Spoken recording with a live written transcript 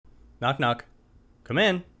Knock, knock. Come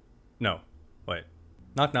in. No. Wait.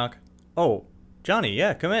 Knock, knock. Oh, Johnny,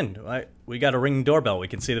 yeah, come in. We got a ringing doorbell. We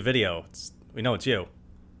can see the video. We know it's you.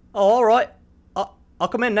 Oh, all right. I'll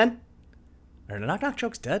come in then. Are the knock, knock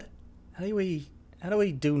jokes dead? How do we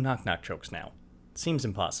do knock, knock jokes now? It seems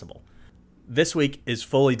impossible. This week is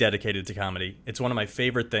fully dedicated to comedy. It's one of my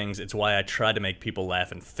favorite things. It's why I try to make people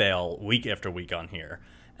laugh and fail week after week on here.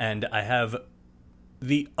 And I have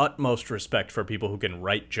the utmost respect for people who can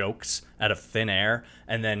write jokes out of thin air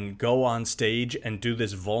and then go on stage and do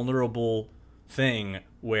this vulnerable thing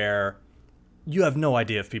where you have no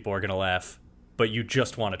idea if people are going to laugh, but you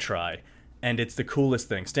just want to try. And it's the coolest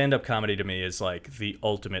thing. Stand-up comedy to me is like the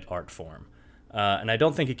ultimate art form. And I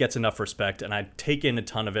don't think it gets enough respect, and I take in a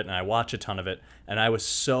ton of it, and I watch a ton of it, and I was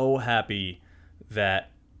so happy that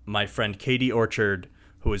my friend Katie Orchard,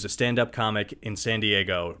 who is a stand-up comic in San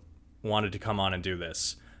Diego, wanted to come on and do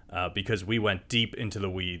this, because we went deep into the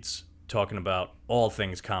weeds, talking about all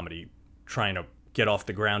things comedy, trying to get off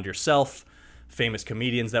the ground yourself, famous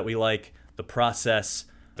comedians that we like, the process,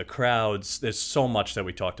 the crowds. There's so much that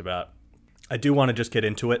we talked about. I do want to just get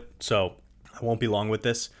into it, so I won't be long with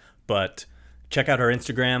this, but check out her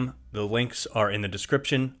Instagram. The links are in the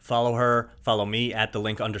description. Follow her. Follow me at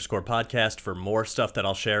 @the_link_podcast for more stuff that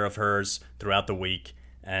I'll share of hers throughout the week.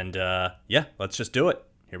 And yeah, let's just do it.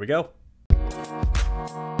 Here we go.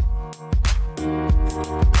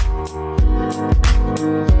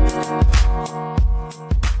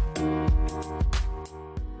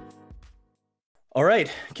 All right,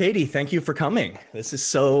 Katie, thank you for coming. This is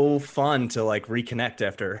so fun to reconnect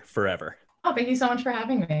after forever. Oh, thank you so much for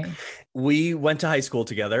having me. We went to high school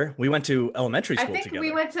together. We went to elementary school together.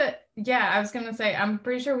 I was going to say, I'm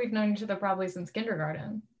pretty sure we've known each other probably since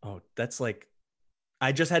kindergarten. Oh, that's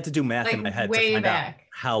I just had to do math in my head to find out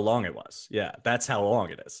how long it was. Yeah, that's how long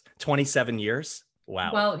it is. 27 years.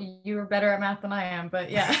 Wow. Well, you were better at math than I am, but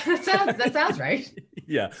yeah, that sounds right.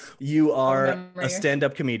 Yeah. You are a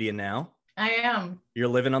stand-up comedian now. I am. You're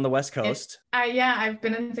living on the West Coast. I've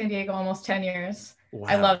been in San Diego almost 10 years. Wow.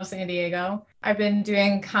 I love San Diego. I've been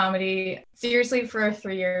doing comedy seriously for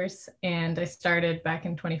 3 years, and I started back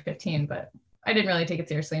in 2015, but I didn't really take it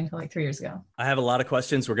seriously until 3 years ago. I have a lot of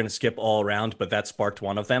questions. We're going to skip all around, but that sparked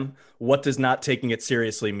one of them. What does not taking it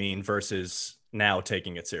seriously mean versus now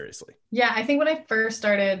taking it seriously? Yeah, I think when I first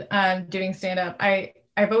started doing stand-up,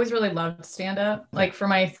 I've always really loved stand-up. Like for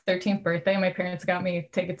my 13th birthday, my parents got me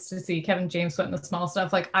tickets to see Kevin James Sweat and the Small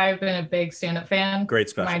Stuff. I've been a big stand-up fan. Great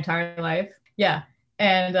special. My entire life. Yeah.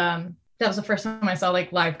 And that was the first time I saw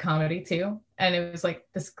live comedy too. And it was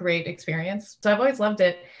this great experience. So I've always loved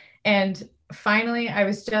it. And finally, I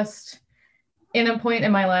was just in a point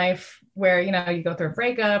in my life where, you go through a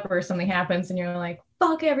breakup or something happens and you're like,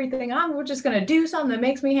 fuck everything. I'm just going to do something that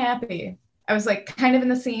makes me happy. I was kind of in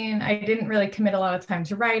the scene. I didn't really commit a lot of time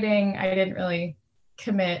to writing. I didn't really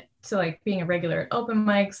commit to being a regular at open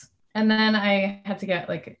mics. And then I had to get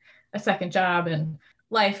a second job and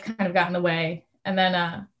life kind of got in the way. And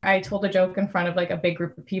then I told a joke in front of a big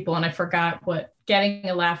group of people and I forgot what getting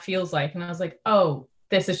a laugh feels like. And I was like, oh,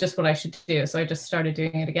 this is just what I should do. So I just started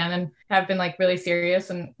doing it again and have been really serious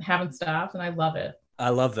and haven't stopped. And I love it. I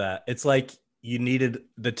love that. It's you needed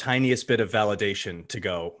the tiniest bit of validation to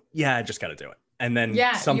go, yeah, I just got to do it. And then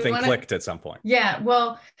something clicked at some point. Yeah.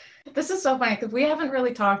 Well, this is so funny because we haven't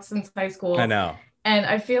really talked since high school. I know. And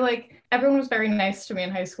I feel everyone was very nice to me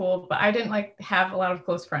in high school, but I didn't have a lot of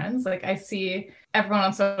close friends. I see everyone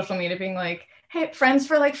on social media being hey, friends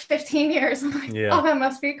for 15 years. I'm oh, that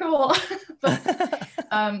must be cool. But,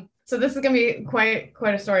 so this is going to be quite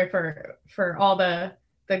a story for all the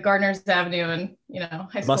Gardner's Avenue and,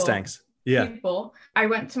 high school Mustangs. People. I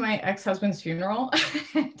went to my ex-husband's funeral.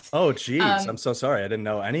 Oh, geez. I'm so sorry. I didn't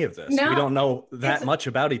know any of this. No, we don't know that much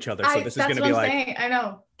about each other. So this is going to be saying. I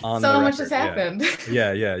know. So much has happened.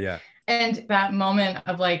 Yeah. And that moment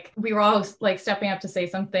of we were all stepping up to say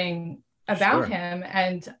something about him.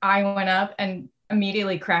 And I went up and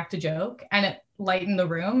immediately cracked a joke and it lightened the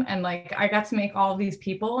room. And I got to make all these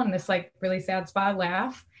people in this really sad spot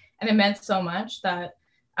laugh. And it meant so much that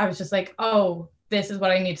I was just oh, this is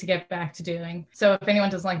what I need to get back to doing. So if anyone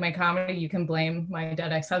doesn't like my comedy, you can blame my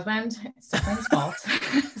dead ex-husband. It's definitely his fault.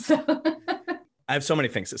 So I have so many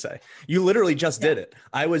things to say. You literally just did it.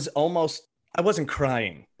 I wasn't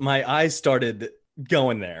crying. My eyes started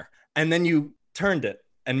going there. And then you turned it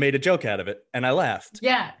and made a joke out of it. And I laughed.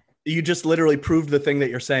 Yeah. You just literally proved the thing that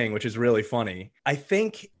you're saying, which is really funny. I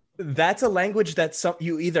think that's a language that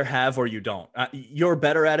you either have or you don't. You're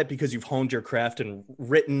better at it because you've honed your craft and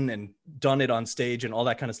written and done it on stage and all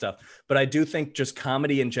that kind of stuff. But I do think just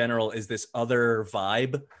comedy in general is this other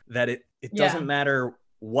vibe that it doesn't matter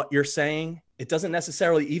what you're saying. It doesn't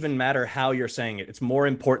necessarily even matter how you're saying it. It's more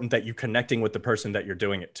important that you're connecting with the person that you're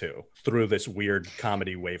doing it to through this weird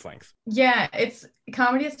comedy wavelength. Yeah, it's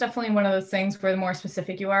comedy is definitely one of those things where the more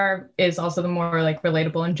specific you are is also the more like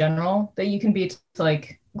relatable in general that you can be to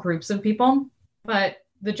like groups of people. But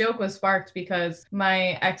the joke was sparked because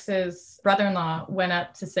my ex's brother-in-law went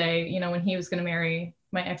up to say, you know, when he was going to marry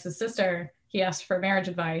my ex's sister, he asked for marriage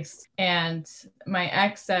advice. And my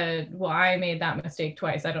ex said, well, I made that mistake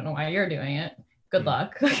twice. I don't know why you're doing it. Good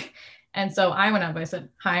luck. And so I went up, I said,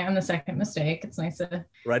 hi, I'm the second mistake. It's nice to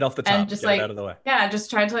right off the top, and just get like, it out of the way. Yeah, just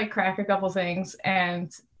tried to like crack a couple things.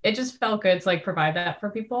 And it just felt good to like provide that for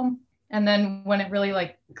people. And then when it really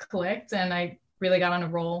like clicked and I really got on a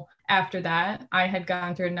roll after that, I had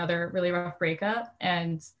gone through another really rough breakup.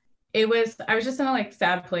 And I was just in a like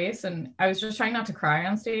sad place. And I was just trying not to cry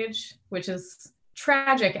on stage, which is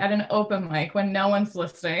tragic at an open mic when no one's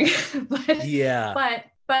listening. But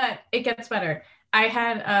it gets better. I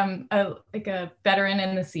had a veteran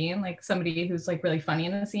in the scene, like somebody who's like really funny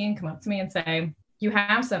in the scene, come up to me and say, you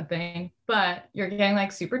have something, but you're getting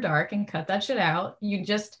like super dark, and cut that shit out.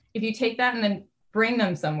 If you take that and then bring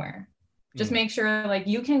them somewhere, just make sure like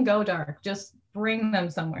you can go dark, just bring them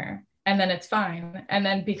somewhere and then it's fine. And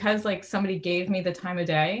then because like somebody gave me the time of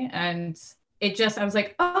day, and I was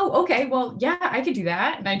like, oh, okay, well, yeah, I could do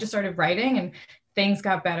that. And I just started writing and things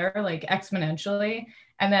got better like exponentially.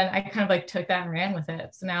 And then I kind of like took that and ran with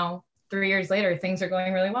it. So now 3 years later, things are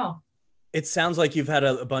going really well. It sounds like you've had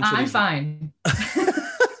a bunch of these. I'm fine.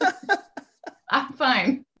 I'm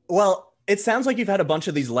fine. Well, it sounds like you've had a bunch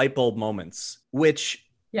of these light bulb moments, which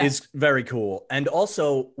is very cool. And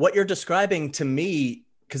also what you're describing to me,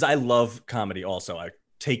 because I love comedy also. I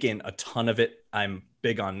take in a ton of it. I'm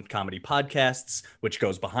big on comedy podcasts, which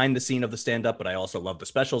goes behind the scene of the stand-up, but I also love the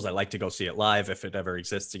specials. I like to go see it live if it ever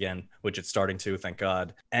exists again, which it's starting to, thank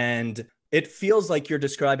God. And it feels like you're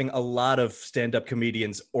describing a lot of stand-up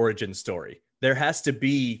comedians' origin story. There has to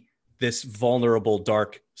be this vulnerable,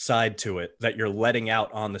 dark side to it that you're letting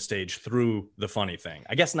out on the stage through the funny thing.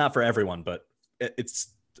 I guess not for everyone, but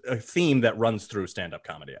it's a theme that runs through stand-up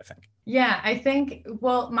comedy, I think. Yeah, I think,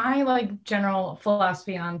 well, my like general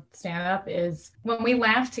philosophy on stand-up is when we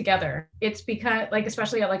laugh together, it's because like,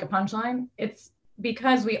 especially at like a punchline, it's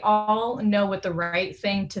because we all know what the right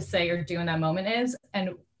thing to say or do in that moment is.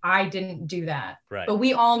 And I didn't do that. Right. But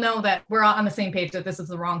we all know that we're all on the same page that this is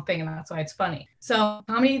the wrong thing, and that's why it's funny. So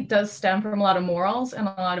comedy does stem from a lot of morals and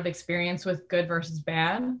a lot of experience with good versus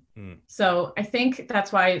bad. So I think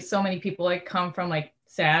that's why so many people like come from like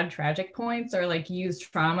sad, tragic points or like use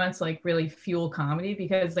trauma to like really fuel comedy,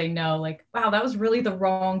 because they know like, wow, that was really the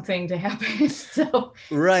wrong thing to happen. So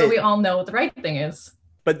we all know what the right thing is.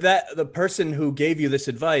 But that the person who gave you this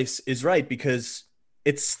advice is right, because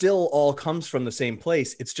it still all comes from the same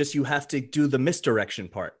place. It's just you have to do the misdirection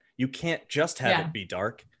part. You can't just have it be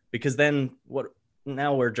dark, because then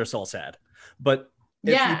now we're just all sad. But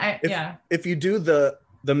if you do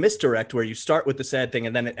the misdirect where you start with the sad thing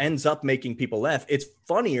and then it ends up making people laugh, it's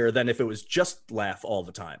funnier than if it was just laugh all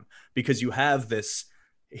the time, because you have this,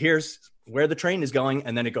 here's where the train is going,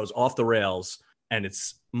 and then it goes off the rails, and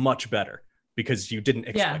it's much better because you didn't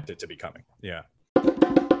expect it to be coming. Yeah.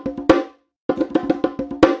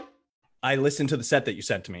 I listened to the set that you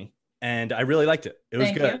sent to me and I really liked it. It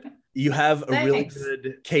was good. You have a really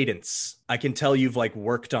good cadence. I can tell you've like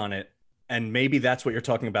worked on it. And maybe that's what you're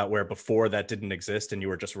talking about, where before that didn't exist and you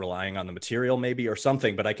were just relying on the material maybe or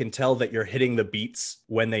something. But I can tell that you're hitting the beats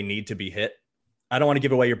when they need to be hit. I don't want to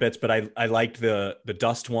give away your bits, but I liked the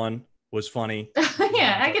dust one was funny.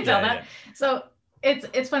 Yeah, I can tell that. Yeah. So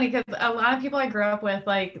it's funny because a lot of people I grew up with,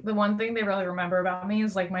 like the one thing they really remember about me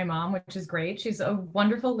is like my mom, which is great. She's a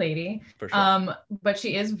wonderful lady. For sure. But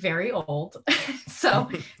she is very old. So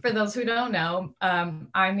for those who don't know,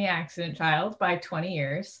 I'm the accident child by 20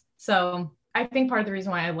 years. So I think part of the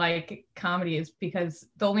reason why I like comedy is because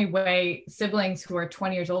the only way siblings who are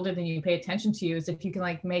 20 years older than you pay attention to you is if you can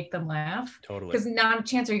like make them laugh. Totally. Because not a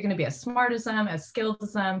chance are you going to be as smart as them, as skilled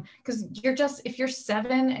as them. Because if you're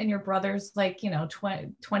 7 and your brother's like,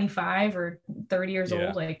 25 or 30 years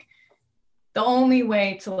old, like the only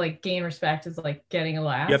way to like gain respect is like getting a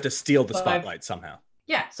laugh. You have to steal the spotlight somehow.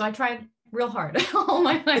 Yeah. So I tried real hard all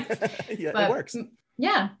my life. It works.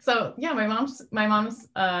 Yeah. So yeah, my mom's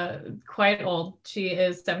quite old. She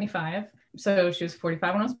is 75. So she was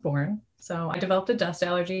 45 when I was born. So I developed a dust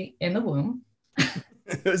allergy in the womb.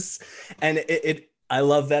 I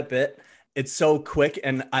love that bit. It's so quick,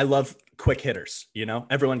 and I love quick hitters.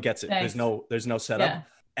 Everyone gets it. Thanks. There's no setup.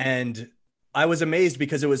 And I was amazed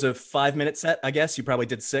because it was a 5-minute set. I guess you probably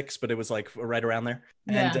did 6, but it was like right around there.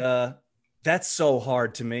 And That's so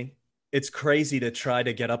hard to me. It's crazy to try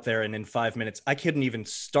to get up there and in 5 minutes, I couldn't even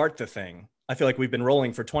start the thing. I feel like we've been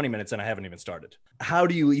rolling for 20 minutes and I haven't even started. How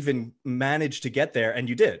do you even manage to get there? And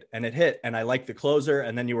you did, and it hit, and I liked the closer,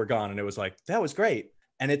 and then you were gone. And it was like, that was great.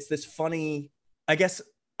 And it's this funny, I guess,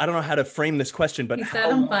 I don't know how to frame this question, but He said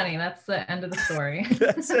I'm funny. That's the end of the story.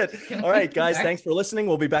 That's it. All right, guys, thanks for listening.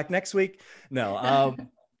 We'll be back next week. No,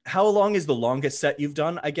 how long is the longest set you've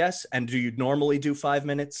done, I guess? And do you normally do 5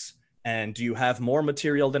 minutes? And do you have more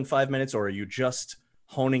material than 5 minutes, or are you just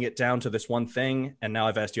honing it down to this one thing? And now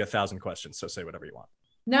I've asked you 1,000 questions, so say whatever you want.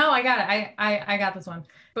 No, I got it. I got this one.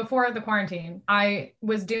 Before the quarantine, I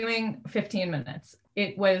was doing 15 minutes.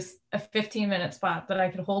 It was a 15-minute spot that I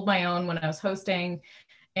could hold my own when I was hosting,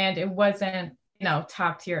 and it wasn't,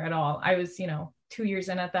 top tier at all. I was, 2 years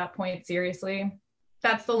in at that point, seriously.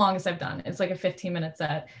 That's the longest I've done. It's like a 15-minute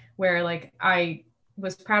set where like I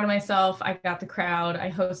was proud of myself. I got the crowd. I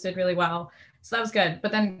hosted really well. So that was good.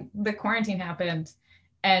 But then the quarantine happened,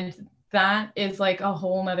 and that is like a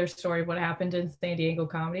whole nother story of what happened in San Diego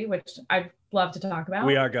comedy, which I'd love to talk about.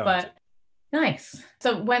 We are going to. Nice.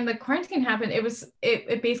 So when the quarantine happened,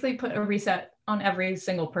 it basically put a reset on every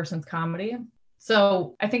single person's comedy.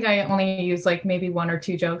 So I think I only used like maybe 1 or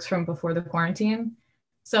 2 jokes from before the quarantine.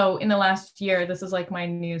 So in the last year, this is like my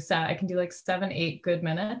new set. I can do like 7, 8 good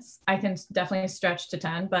minutes. I can definitely stretch to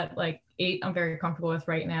 10, but like 8, I'm very comfortable with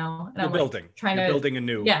right now. And You're I'm building. Like trying You're to building a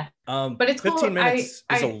new. Yeah. But it's 15 cool. minutes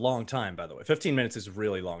is a long time, by the way. 15 minutes is a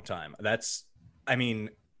really long time.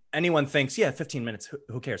 Anyone thinks, yeah, 15 minutes,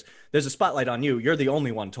 who cares? There's a spotlight on you. You're the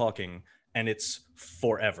only one talking, and it's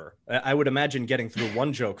forever. I would imagine getting through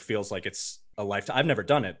one joke feels like it's a lifetime. I've never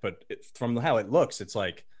done it, but from how it looks, it's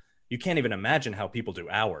like you can't even imagine how people do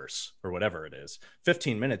hours or whatever it is.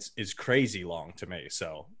 15 minutes is crazy long to me.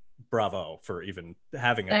 So bravo for even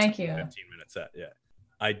having a 15-minute set. Yeah.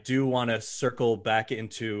 I do want to circle back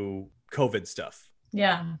into COVID stuff.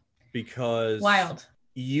 Yeah. Because wild.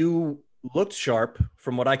 You looked sharp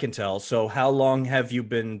from what I can tell. So how long have you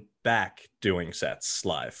been back doing sets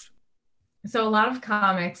live? So a lot of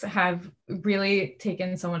comics have really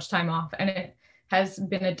taken so much time off, and it has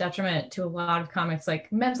been a detriment to a lot of comics,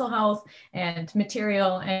 like mental health and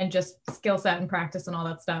material and just skill set and practice and all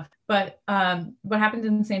that stuff. But what happened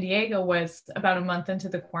in San Diego was about a month into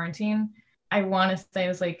the quarantine. I want to say it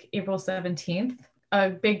was like April 17th. A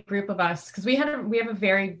big group of us, because we have a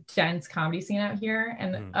very dense comedy scene out here,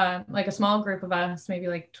 and like a small group of us, maybe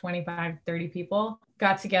like 25, 30 people,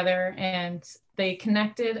 got together and they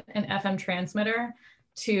connected an FM transmitter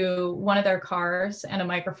to one of their cars and a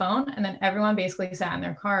microphone, and then everyone basically sat in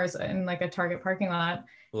their cars in like a Target parking lot.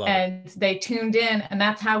 They tuned in, and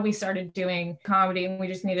that's how we started doing comedy. And we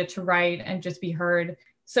just needed to write and just be heard.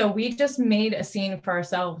 So we just made a scene for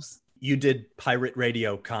ourselves. You did pirate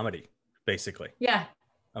radio comedy, basically. Yeah.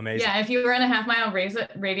 Amazing. Yeah, if you were in a half-mile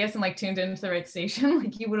radius and like tuned into the right station,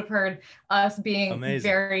 like you would have heard us being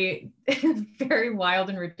very, very wild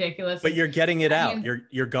and ridiculous. But you're getting it out.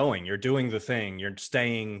 You're going. You're doing the thing. You're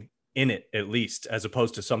staying in it, at least, as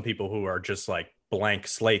opposed to some people who are just like blank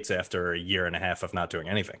slates after a year and a half of not doing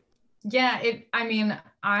anything. Yeah,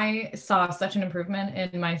 I saw such an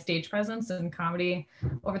improvement in my stage presence in comedy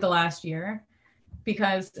over the last year,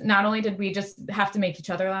 because not only did we just have to make each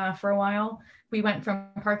other laugh for a while, we went from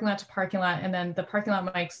parking lot to parking lot, and then the parking lot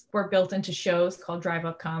mics were built into shows called Drive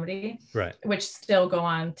Up Comedy, right? Which still go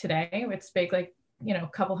on today. It's big, like, a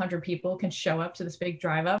couple hundred people can show up to this big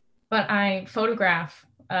drive up. But I photograph,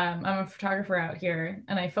 I'm a photographer out here,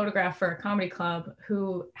 and I photograph for a comedy club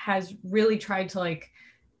who has really tried to like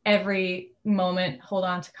every moment hold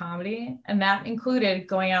on to comedy. And that included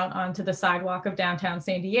going out onto the sidewalk of downtown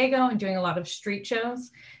San Diego and doing a lot of street shows,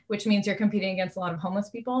 which means you're competing against a lot of homeless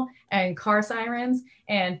people and car sirens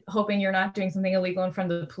and hoping you're not doing something illegal in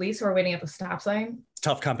front of the police who are waiting at the stop sign. It's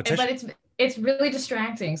tough competition. But it's really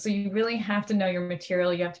distracting. So you really have to know your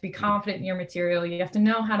material. You have to be confident in your material. You have to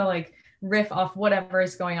know how to like riff off whatever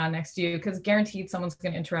is going on next to you, because guaranteed someone's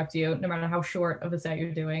going to interrupt you no matter how short of a set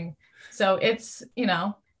you're doing. So it's,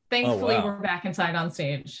 thankfully, we're back inside on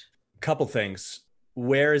stage. Couple things.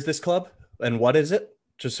 Where is this club and what is it?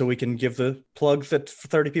 Just so we can give the plug that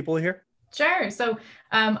 30 people here. Sure. So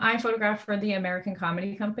I photograph for the American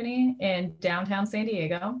Comedy Company in downtown San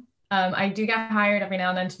Diego. I do get hired every now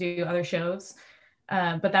and then to do other shows,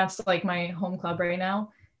 but that's like my home club right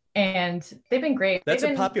now. And they've been great. That's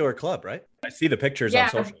a popular club, right? I see the pictures on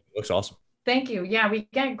social. It looks awesome. Thank you. Yeah, we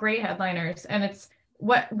get great headliners. And it's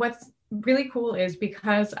what's really cool is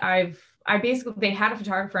because they had a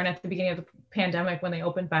photographer in at the beginning of the pandemic when they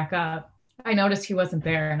opened back up. I noticed he wasn't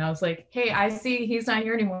there and I was like, hey, I see he's not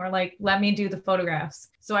here anymore. Like, let me do the photographs.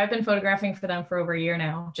 So I've been photographing for them for over a year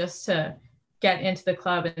now just to get into the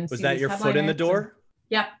club and Was see that these your foot in the headliners. door?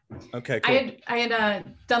 Yep. Okay, I cool. had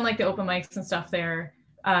done like the open mics and stuff there.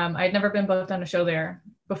 I had never been booked on a show there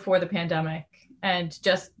before the pandemic and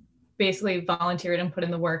just basically volunteered and put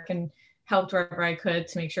in the work and helped wherever I could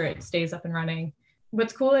to make sure it stays up and running.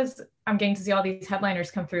 What's cool is I'm getting to see all these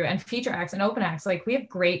headliners come through and feature acts and open acts. Like we have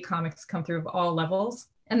great comics come through of all levels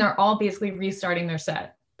and they're all basically restarting their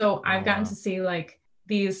set. So I've gotten to see like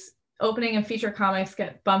these opening and feature comics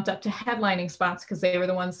get bumped up to headlining spots because they were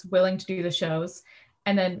the ones willing to do the shows,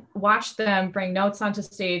 and then watch them bring notes onto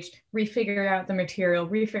stage, refigure out the material,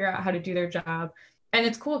 refigure out how to do their job. And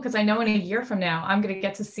it's cool because I know in a year from now, I'm going to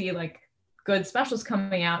get to see like good specials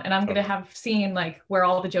coming out and I'm going to have seen like where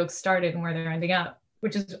all the jokes started and where they're ending up,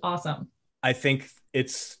 which is awesome. I think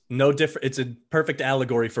it's no different. It's a perfect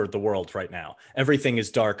allegory for the world right now. Everything is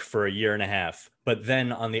dark for a year and a half, but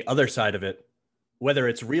then on the other side of it, whether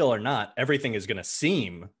it's real or not, everything is going to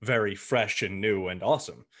seem very fresh and new and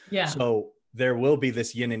awesome. Yeah. So there will be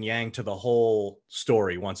this yin and yang to the whole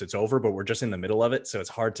story once it's over, but we're just in the middle of it. So it's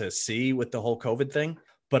hard to see with the whole COVID thing.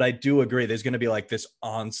 But I do agree there's going to be like this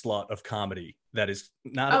onslaught of comedy that is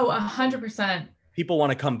not. 100%. People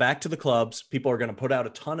want to come back to the clubs. People are going to put out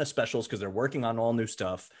a ton of specials because they're working on all new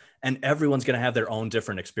stuff. And everyone's going to have their own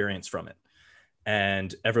different experience from it.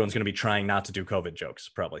 And everyone's going to be trying not to do COVID jokes,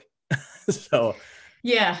 probably. So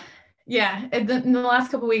yeah in the last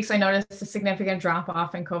couple of weeks I noticed a significant drop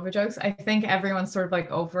off in COVID jokes. I think everyone's sort of like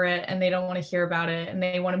over it and they don't want to hear about it and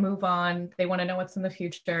they want to move on. They want to know what's in the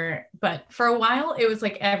future, but for a while it was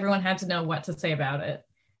like everyone had to know what to say about it,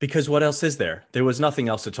 because what else is there? There was nothing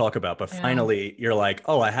else to talk about, but finally you're like,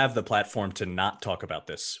 oh, I have the platform to not talk about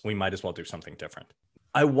this. We might as well do something different.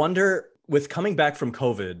 I wonder, with coming back from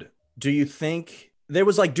COVID, do you think there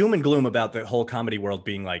was like doom and gloom about the whole comedy world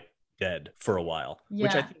being like dead for a while? Yeah,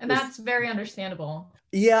 which I think that's very understandable.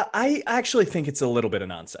 Yeah, I actually think it's a little bit of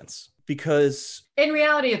nonsense because in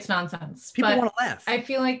reality it's nonsense. People want to laugh. I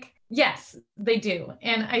feel like, yes, they do.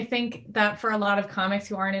 And I think that for a lot of comics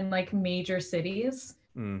who aren't in like major cities,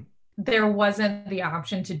 there wasn't the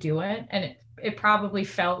option to do it. And it probably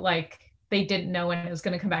felt like they didn't know when it was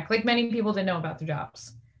going to come back. Like many people didn't know about their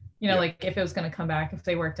jobs, like if it was going to come back, if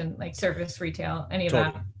they worked in like service, retail, any of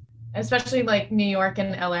that. Especially like New York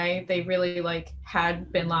and LA, they really like had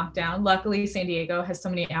been locked down. Luckily, San Diego has so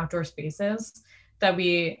many outdoor spaces that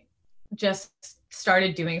we just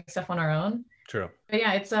started doing stuff on our own. True. But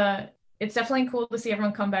yeah, it's definitely cool to see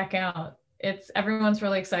everyone come back out. Everyone's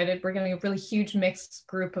really excited. We're getting a really huge mixed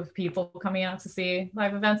group of people coming out to see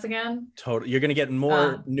live events again. Totally. You're going to get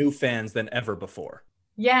more new fans than ever before.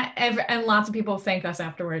 Yeah. And lots of people thank us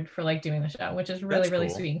afterward for like doing the show, which is really, really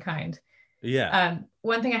sweet and kind. Yeah.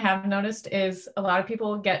 One thing I have noticed is a lot of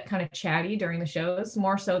people get kind of chatty during the shows,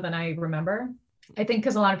 more so than I remember. I think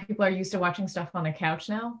because a lot of people are used to watching stuff on the couch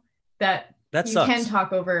now, that you sucks. Can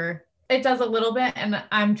talk over. It does a little bit, and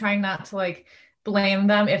I'm trying not to like blame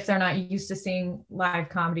them if they're not used to seeing live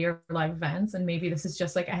comedy or live events, and maybe this is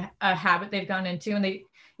just like a habit they've gone into, and they,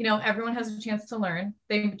 everyone has a chance to learn.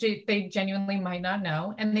 They genuinely might not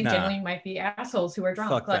know, and they genuinely might be assholes who are drunk.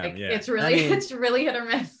 Fuck like them, yeah. It's really hit or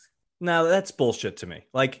miss. No, that's bullshit to me.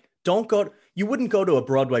 Like, you wouldn't go to a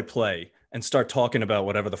Broadway play and start talking about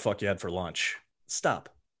whatever the fuck you had for lunch. Stop.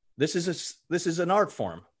 This is an art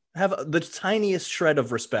form. Have the tiniest shred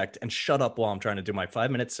of respect and shut up while I'm trying to do my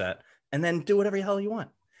 5-minute set and then do whatever the hell you want.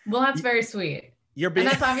 Well, that's very sweet. And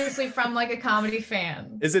that's obviously from like a comedy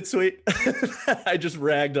fan. Is it sweet? I just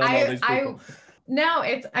ragged on all these people. No,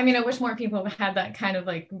 I wish more people had that kind of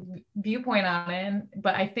like viewpoint on it.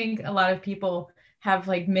 But I think a lot of people have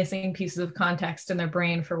like missing pieces of context in their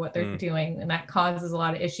brain for what they're doing. And that causes a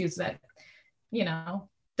lot of issues that,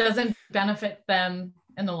 doesn't benefit them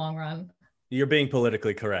in the long run. You're being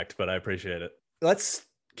politically correct, but I appreciate it. Let's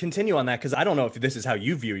continue on that because I don't know if this is how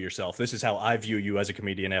you view yourself. This is how I view you as a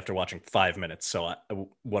comedian after watching 5 minutes. So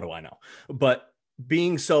what do I know? But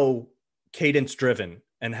being so cadence driven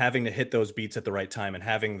and having to hit those beats at the right time and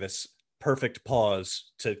having this perfect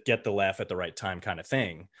pause to get the laugh at the right time kind of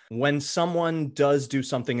thing. When someone does do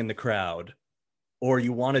something in the crowd, or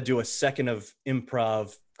you want to do a second of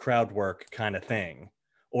improv crowd work kind of thing,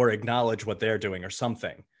 or acknowledge what they're doing or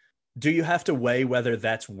something, do you have to weigh whether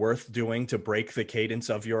that's worth doing to break the cadence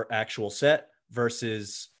of your actual set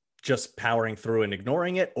versus just powering through and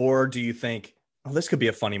ignoring it? Or do you think, oh, this could be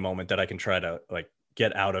a funny moment that I can try to like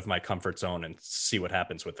get out of my comfort zone and see what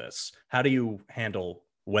happens with this? How do you handle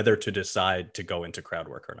whether to decide to go into crowd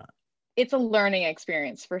work or not? It's a learning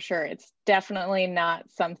experience for sure. It's definitely not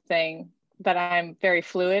something that I'm very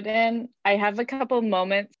fluid in. I have a couple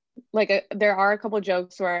moments, there are a couple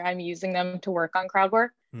jokes where I'm using them to work on crowd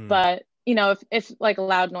work, but you know, if like a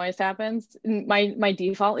loud noise happens, my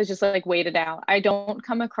default is just like wait it out. I don't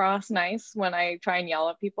come across nice when I try and yell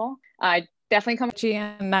at people. I definitely come,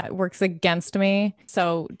 and that works against me.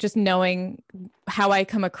 So just knowing how I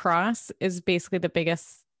come across is basically the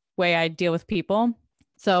biggest way I deal with people.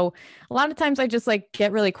 So a lot of times I just like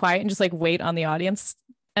get really quiet and just like wait on the audience.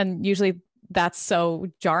 And usually that's so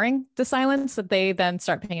jarring, the silence, that they then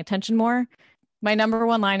start paying attention more. My number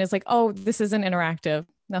one line is like, oh, this isn't interactive.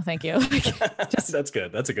 No, thank you. That's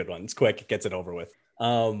good. That's a good one. It's quick. It gets it over with.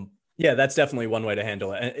 Yeah, that's definitely one way to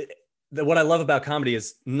handle it. What I love about comedy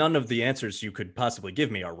is none of the answers you could possibly give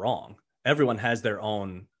me are wrong. Everyone has their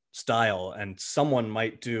own style, and someone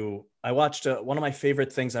might do. I watched one of my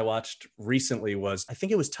favorite things I watched recently was, I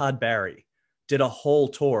think it was Todd Barry did a whole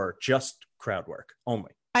tour just crowd work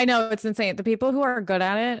only. I know, it's insane. The people who are good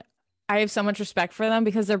at it, I have so much respect for them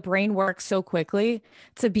because their brain works so quickly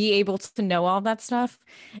to be able to know all that stuff.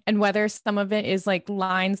 And whether some of it is like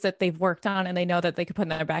lines that they've worked on and they know that they could put in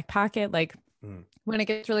their back pocket, like when it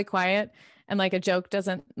gets really quiet and like a joke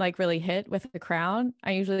doesn't like really hit with the crowd,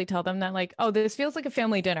 I usually tell them that like, oh, this feels like a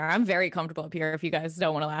family dinner. I'm very comfortable up here if you guys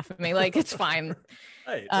don't want to laugh at me. Like, it's fine.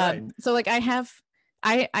 Right. So like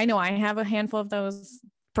I know I have a handful of those.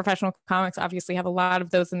 Professional comics obviously have a lot of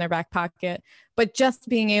those in their back pocket, but just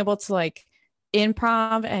being able to like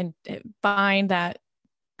improv and find that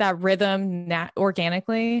rhythm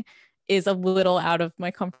organically is a little out of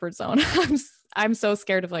my comfort zone. I'm so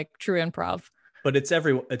scared of like true improv. But it's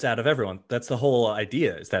out of everyone. That's the whole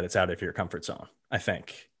idea, is that it's out of your comfort zone, I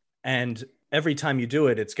think. And every time you do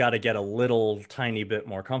it, it's got to get a little tiny bit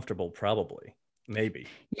more comfortable, probably, maybe.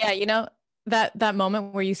 Yeah, you know, that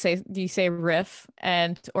moment where you say riff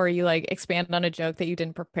or you like expand on a joke that you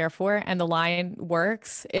didn't prepare for and the line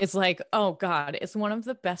works, is like, oh God, it's one of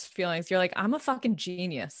the best feelings. You're like, I'm a fucking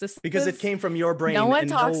genius. Because it came from your brain. No one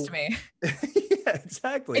talks to me. Yeah,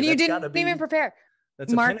 exactly. And you didn't even prepare.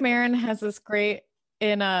 Mark Maron has this great,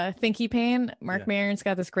 in Thinky Pain, Mark Maron's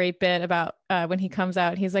got this great bit about when he comes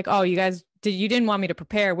out, he's like, oh, you guys, you didn't want me to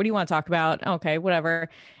prepare. What do you want to talk about? Okay, whatever.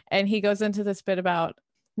 And he goes into this bit about,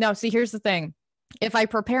 no, see, here's the thing. If I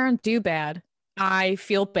prepare and do bad, I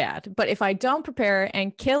feel bad. But if I don't prepare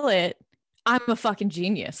and kill it, I'm a fucking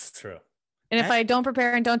genius. True. And if I don't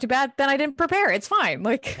prepare and don't do bad, then I didn't prepare. It's fine.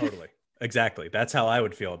 Like, totally. Exactly. That's how I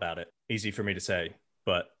would feel about it. Easy for me to say,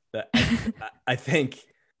 but I think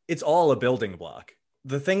it's all a building block.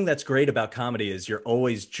 The thing that's great about comedy is you're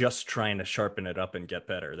always just trying to sharpen it up and get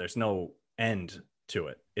better. There's no end to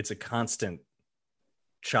it. It's a constant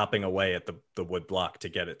chopping away at the wood block to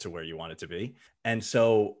get it to where you want it to be. And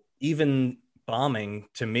so even bombing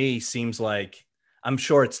to me seems like, I'm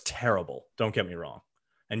sure it's terrible, don't get me wrong,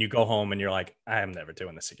 and you go home and you're like, I'm never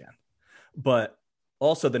doing this again. But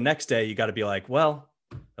also the next day you got to be like, well,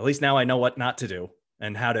 at least now I know what not to do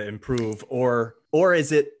and how to improve. Or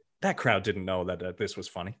is it that crowd didn't know that this was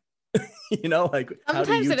funny? You know, like,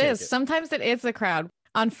 sometimes it is. Sometimes it is the crowd.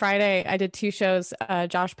 On Friday, I did 2 shows.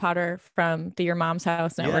 Josh Potter from the Your Mom's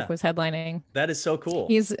House Network was headlining. That is so cool.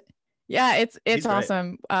 He's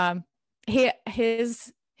awesome.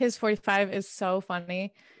 His 45 is so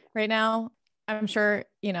funny right now. I'm sure,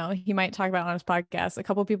 you know, he might talk about it on his podcast. A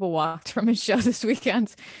couple of people walked from his show this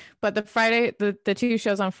weekend, but the 2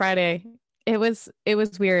 shows on Friday, it was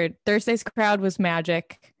weird. Thursday's crowd was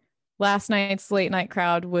magic. Last night's late night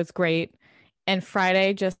crowd was great. And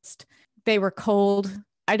Friday, they were cold.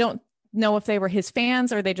 I don't know if they were his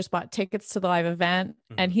fans or they just bought tickets to the live event.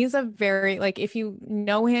 Mm-hmm. And he's a very, like, if you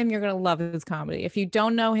know him, you're going to love his comedy. If you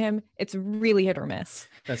don't know him, it's really hit or miss.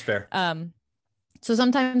 That's fair. So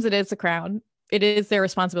sometimes it is the crowd. It is their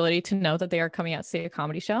responsibility to know that they are coming out to see a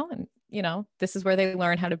comedy show. And, you know, this is where they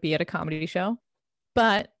learn how to be at a comedy show.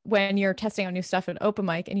 But when you're testing out new stuff at open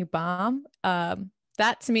mic and you bomb,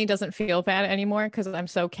 that to me doesn't feel bad anymore because I'm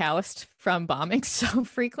so calloused from bombing so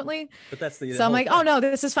frequently. But that's the so I'm like, oh no,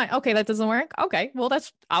 this is fine. Okay, that doesn't work. Okay, well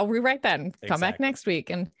I'll rewrite that and come back next week.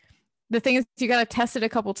 And the thing is, you got to test it a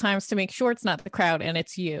couple times to make sure it's not the crowd and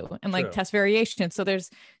it's you, and like test variation. So there's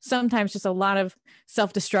sometimes just a lot of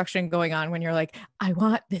self-destruction going on when you're like, I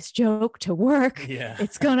want this joke to work. Yeah,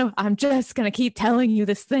 I'm just gonna keep telling you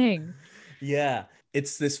this thing. Yeah,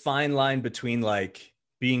 it's this fine line between like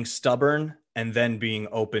being stubborn and then being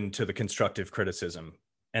open to the constructive criticism.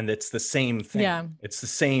 And it's the same thing. Yeah. It's the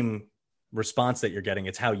same response that you're getting.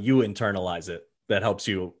 It's how you internalize it that helps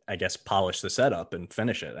you, I guess, polish the setup and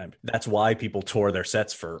finish it. And that's why people tour their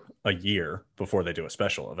sets for a year before they do a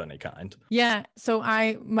special of any kind. Yeah. So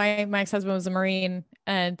my ex-husband was a Marine,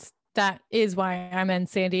 and that is why I'm in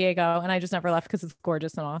San Diego, and I just never left because it's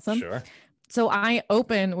gorgeous and awesome. Sure. So I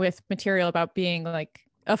open with material about being like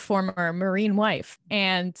a former Marine wife,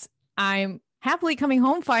 and I'm happily coming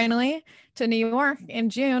home finally to New York in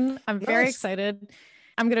June. I'm very Nice. excited.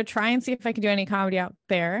 I'm going to try and see if I can do any comedy out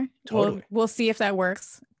there. Totally. We'll see if that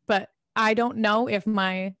works. But I don't know if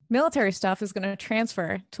my military stuff is going to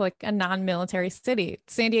transfer to like a non-military city.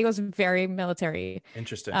 San Diego's very military.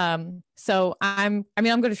 Interesting. So I'm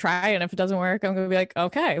going to try it. And if it doesn't work, I'm going to be like,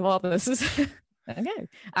 okay, well, this is okay.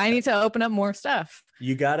 I need to open up more stuff.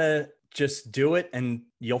 You gotta just do it and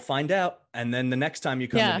you'll find out. And then the next time you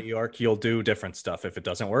come to New York, you'll do different stuff if it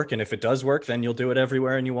doesn't work. And if it does work, then you'll do it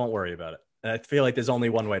everywhere and you won't worry about it. I feel like there's only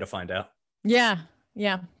one way to find out. Yeah.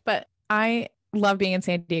 But I love being in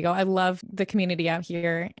San Diego. I love the community out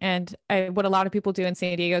here. And what a lot of people do in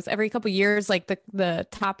San Diego is every couple of years, like the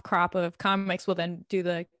top crop of comics will then do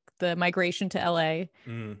the migration to LA.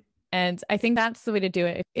 Mm. And I think that's the way to do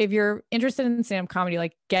it. If you're interested in stand-up comedy,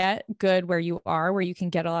 like get good where you are, where you can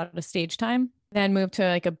get a lot of stage time, then move to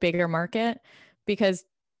like a bigger market, because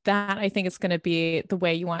that I think is going to be the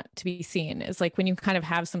way you want to be seen, is like when you kind of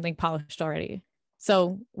have something polished already.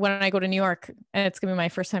 So when I go to New York, and it's going to be my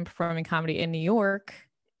first time performing comedy in New York,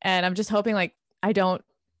 and I'm just hoping like I don't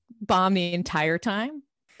bomb the entire time,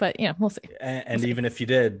 but we'll see. And even if you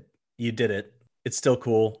did it. It's still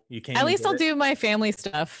cool. You can't. At least I'll do my family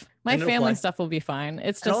stuff. My family stuff will be fine.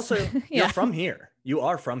 It's just, and also, you're from here. You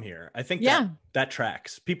are from here. I think that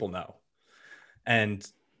tracks. People know. And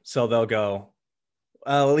so they'll go,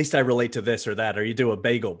 well, at least I relate to this or that, or you do a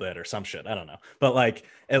bagel bit or some shit. I don't know. But like,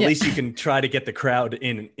 at least you can try to get the crowd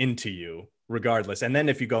into you regardless. And then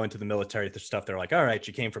if you go into the military stuff, they're like, all right,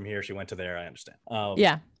 she came from here. She went to there. I understand.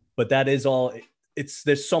 But that is all.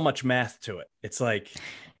 There's so much math to it. It's like,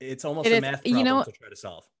 it's almost a math problem to try to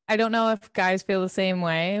solve. I don't know if guys feel the same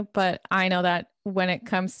way, but I know that when it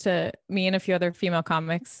comes to me and a few other female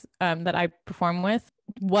comics that I perform with,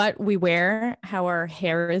 what we wear, how our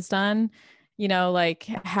hair is done, like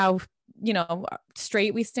how,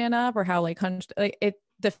 straight we stand up or how like hunched, like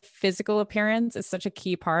the physical appearance is such a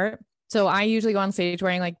key part. So I usually go on stage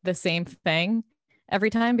wearing like the same thing every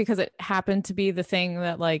time, because it happened to be the thing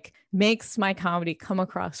that like makes my comedy come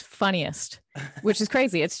across funniest, which is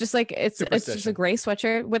crazy. It's just like, it's just a gray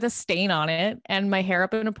sweatshirt with a stain on it and my hair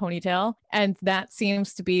up in a ponytail. And that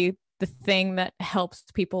seems to be the thing that helps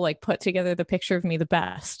people like put together the picture of me the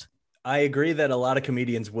best. I agree that a lot of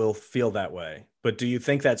comedians will feel that way, but do you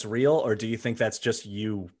think that's real, or do you think that's just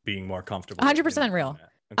you being more comfortable? 100% real.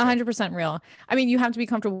 Okay. 100% real. I mean, you have to be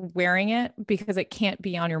comfortable wearing it because it can't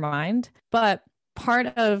be on your mind, but part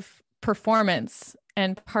of performance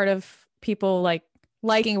and part of people like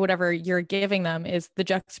liking whatever you're giving them is the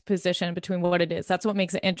juxtaposition between what it is. That's what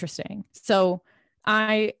makes it interesting. So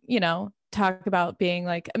I, talk about being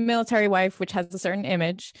like a military wife, which has a certain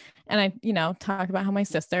image. And I, talk about how my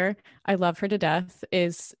sister, I love her to death,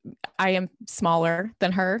 I am smaller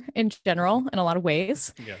than her in general in a lot of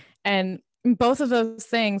ways. Yeah. And both of those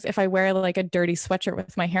things, if I wear like a dirty sweatshirt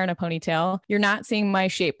with my hair in a ponytail, you're not seeing my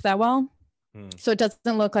shape that well. So it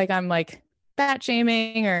doesn't look like I'm like fat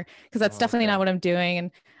shaming, or because that's definitely not what I'm doing.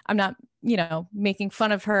 And I'm not, making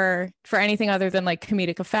fun of her for anything other than like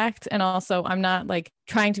comedic effect. And also I'm not like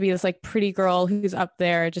trying to be this like pretty girl who's up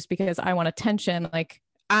there just because I want attention. Like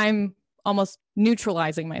I'm almost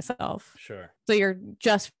neutralizing myself. Sure. So you're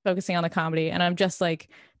just focusing on the comedy, and I'm just like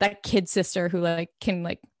that kid sister who like can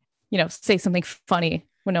like, say something funny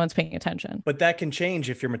when no one's paying attention. But that can change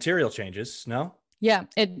if your material changes, no? Yeah,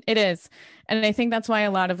 it is. And I think that's why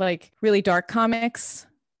a lot of like really dark comics,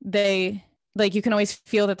 they like, you can always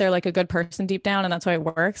feel that they're like a good person deep down, and that's why it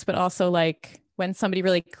works. But also like when somebody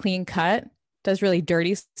really clean cut does really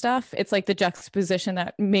dirty stuff, it's like the juxtaposition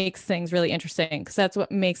that makes things really interesting, because that's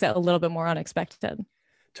what makes it a little bit more unexpected.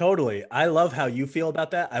 Totally. I love how you feel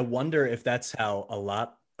about that. I wonder if that's how a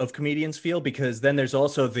lot of comedians feel, because then there's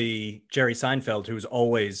also the Jerry Seinfeld, who's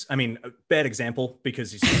always, I mean, a bad example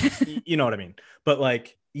because he's, you know what I mean? But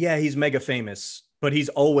like, yeah, he's mega famous, but he's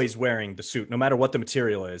always wearing the suit, no matter what the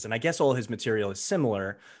material is. And I guess all his material is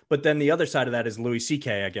similar. But then the other side of that is Louis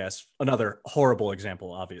C.K., I guess. Another horrible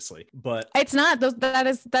example, obviously. But it's not. That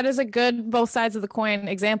is a good both sides of the coin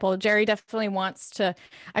example. Jerry definitely wants to,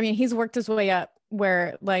 I mean, he's worked his way up,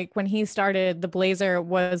 where like when he started, the blazer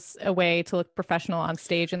was a way to look professional on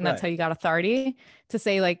stage. And that's how you got authority to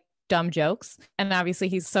say like dumb jokes. And obviously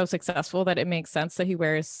he's so successful that it makes sense that he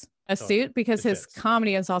wears a suit, because his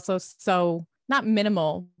comedy is also so not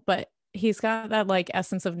minimal, but he's got that like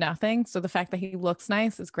essence of nothing. So the fact that he looks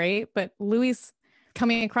nice is great. But Louis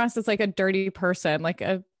coming across as like a dirty person, like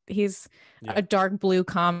a he's Yeah. a dark blue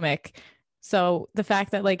comic. So the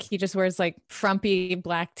fact that like he just wears like frumpy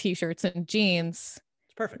black t-shirts and jeans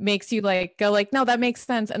It's perfect. makes you like go like, no, that makes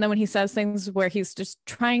sense. And then when he says things where he's just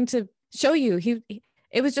trying to show you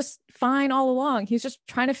it was just fine all along. He's just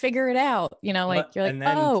trying to figure it out, you know, like you're like, and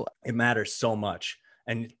then oh, it matters so much.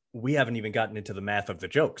 And we haven't even gotten into the math of the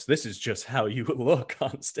jokes. This is just how you look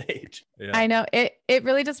on stage. Yeah. I know it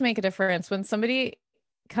really does make a difference when somebody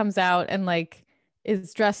comes out and like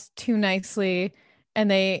is dressed too nicely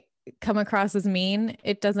and they come across as mean.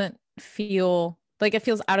 It doesn't feel like, it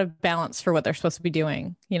feels out of balance for what they're supposed to be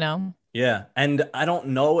doing, you know? Yeah. And I don't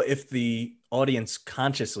know if the audience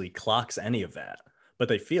consciously clocks any of that, but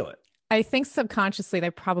they feel it. I think subconsciously they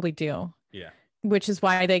probably do. Yeah. Which is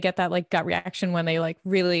why they get that like gut reaction when they like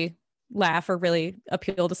really laugh or really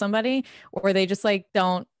appeal to somebody, or they just like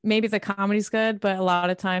don't, maybe the comedy's good, but a lot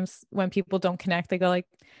of times when people don't connect, they go like,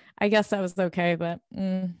 I guess that was okay, but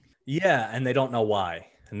yeah, and they don't know why.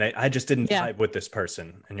 And I just didn't vibe with this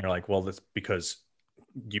person. And you're like, well, that's because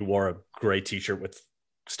you wore a gray t-shirt with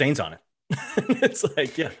stains on it. It's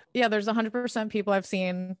like, yeah, there's 100% people I've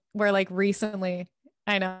seen where like recently,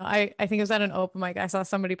 I know, I think it was at an open mic, I saw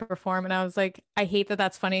somebody perform and I was like, I hate that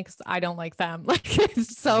that's funny because I don't like them. Like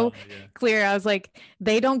it's so clear. I was like,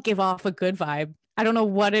 they don't give off a good vibe. I don't know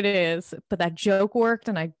what it is, but that joke worked,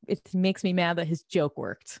 and it makes me mad that his joke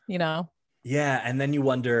worked, you know? Yeah, and then you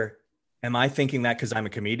wonder, am I thinking that because I'm a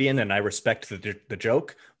comedian and I respect the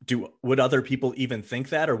joke? Would other people even think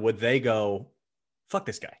that, or would they go, fuck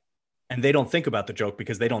this guy? And they don't think about the joke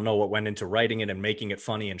because they don't know what went into writing it and making it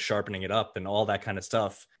funny and sharpening it up and all that kind of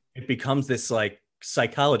stuff. It becomes this like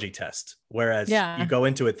psychology test. Whereas you go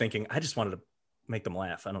into it thinking, I just wanted to make them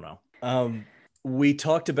laugh. I don't know. We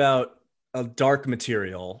talked about a dark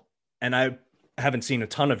material, and I haven't seen a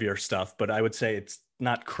ton of your stuff, but I would say it's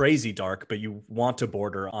not crazy dark, but you want to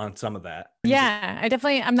border on some of that. Yeah, I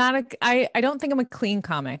definitely, I don't think I'm a clean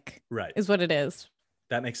comic. Right. Is what it is.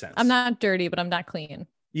 That makes sense. I'm not dirty, but I'm not clean.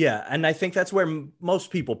 Yeah, and I think that's where most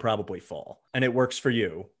people probably fall, and it works for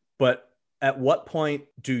you. But at what point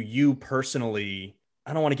do you personally,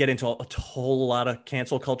 I don't want to get into a whole lot of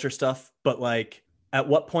cancel culture stuff, but like, at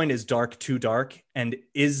what point is dark too dark? And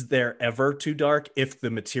is there ever too dark if the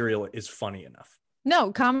material is funny enough?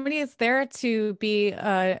 No, comedy is there to be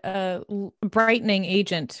a brightening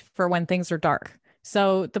agent for when things are dark.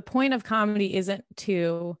 So the point of comedy isn't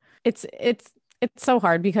to, it's so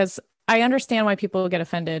hard because I understand why people get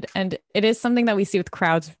offended. And it is something that we see with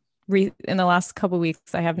crowds in the last couple of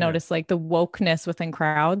weeks. I have noticed like the wokeness within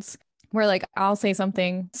crowds where like I'll say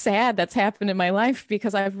something sad that's happened in my life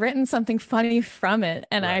because I've written something funny from it.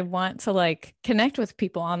 And I want to like connect with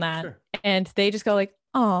people on that. Sure. And they just go like,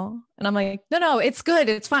 oh, and I'm like, no, it's good.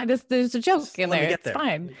 It's fine. There's a joke in there. It's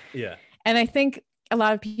fine. Yeah. And I think a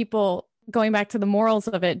lot of people, going back to the morals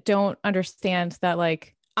of it, don't understand that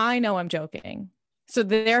like, I know I'm joking. So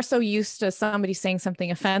they're so used to somebody saying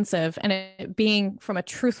something offensive and it being from a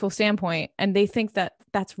truthful standpoint, and they think that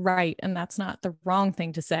that's right and that's not the wrong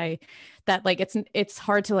thing to say, that like it's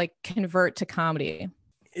hard to like convert to comedy.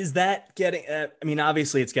 Is that getting, I mean,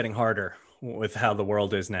 obviously it's getting harder with how the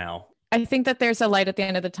world is now. I think that there's a light at the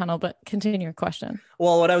end of the tunnel, but continue your question.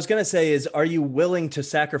 Well, what I was going to say is, are you willing to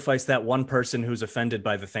sacrifice that one person who's offended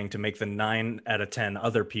by the thing to make the 9 out of 10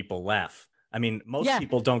 other people laugh? I mean, most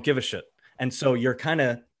people don't give a shit. And so you're kind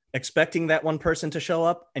of expecting that one person to show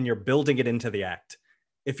up and you're building it into the act.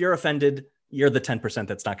 If you're offended, you're the 10%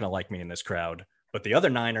 that's not going to like me in this crowd, but the other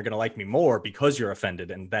 9 are going to like me more because you're offended.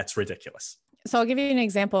 And that's ridiculous. So I'll give you an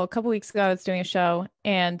example. A couple of weeks ago, I was doing a show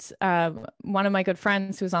and one of my good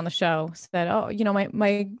friends who was on the show said, oh, you know,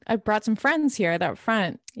 I brought some friends here that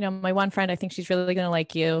front. You know, my one friend, I think she's really going to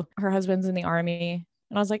like you. Her husband's in the army.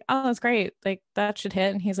 And I was like, oh, that's great. Like that should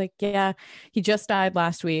hit. And he's like, yeah, he just died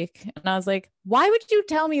last week. And I was like, why would you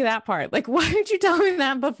tell me that part? Like, why would you tell me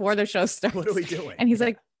that before the show starts? What are we doing? And he's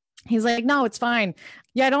like, no, it's fine.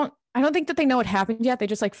 Yeah, I don't think that they know what happened yet. They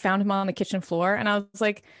just like found him on the kitchen floor. And I was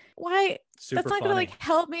like, why? That's not gonna like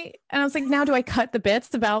help me. And I was like, now do I cut the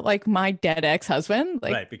bits about like my dead ex-husband?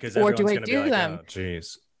 Like, right, because or do I do them? Oh,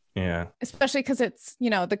 geez. Yeah. Especially because it's, you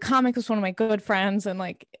know, the comic was one of my good friends and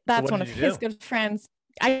like that's one of his good friends.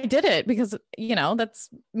 I did it because, you know, that's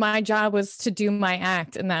my job was to do my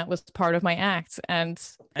act, and that was part of my act. And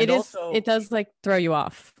it does like throw you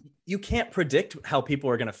off. You can't predict how people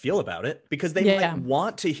are going to feel about it because they might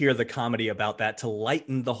want to hear the comedy about that to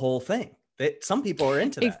lighten the whole thing. Some people are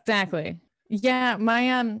into that. Exactly. Yeah.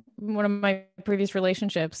 My, one of my previous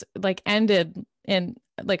relationships like ended in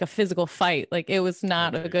like a physical fight. Like it was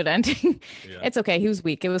not a good ending. Yeah. It's okay. He was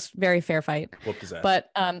weak. It was very fair fight. Whooped his ass.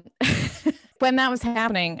 But, when that was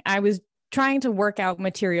happening, I was trying to work out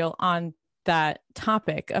material on that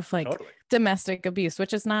topic of like domestic abuse,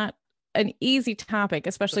 which is not an easy topic,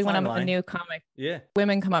 especially when I'm a new comic. Yeah.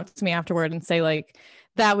 Women come up to me afterward and say like,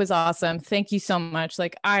 that was awesome. Thank you so much.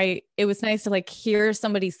 Like it was nice to like hear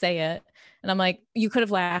somebody say it. And I'm like, you could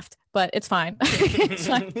have laughed, but it's fine. It's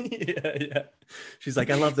fine. Yeah. She's like,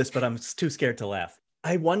 I love this, but I'm too scared to laugh.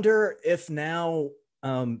 I wonder if now,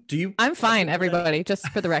 I'm fine, everybody, just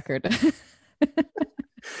for the record.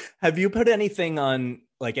 Have you put anything on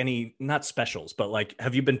like not specials, but like,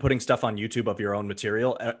 have you been putting stuff on YouTube of your own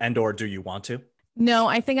material or do you want to? No,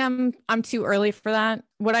 I think I'm too early for that.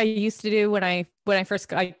 What I used to do when I first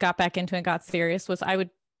got back into it and got serious was I would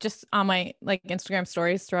just on my like Instagram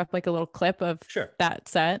stories throw up like a little clip of that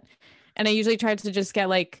set. And I usually tried to just get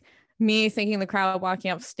like me thinking the crowd walking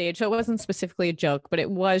up stage. So it wasn't specifically a joke, but it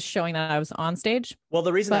was showing that I was on stage. Well,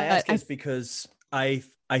 the reason I ask is because I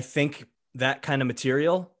think that kind of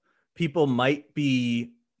material, people might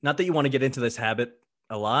be, not that you want to get into this habit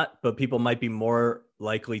a lot, but people might be more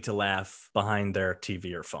likely to laugh behind their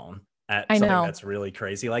TV or phone at something that's really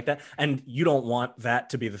crazy like that. And you don't want that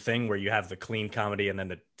to be the thing where you have the clean comedy and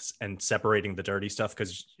then and separating the dirty stuff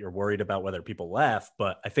because you're worried about whether people laugh.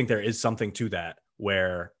 But I think there is something to that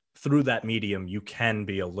where through that medium, you can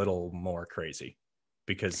be a little more crazy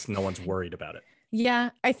because no one's worried about it. Yeah,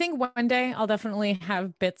 I think one day I'll definitely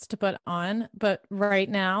have bits to put on, but right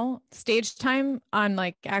now stage time on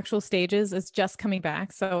like actual stages is just coming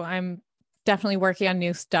back. So I'm definitely working on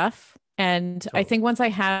new stuff. And I think once I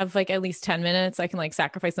have like at least 10 minutes, I can like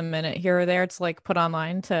sacrifice a minute here or there to like put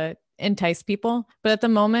online to entice people. But at the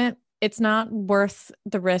moment, it's not worth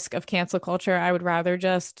the risk of cancel culture. I would rather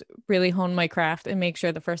just really hone my craft and make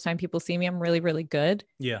sure the first time people see me, I'm really, really good.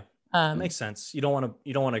 Yeah, that makes sense. You don't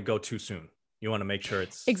want to go too soon. You want to make sure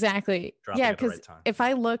it's exactly. Yeah, because if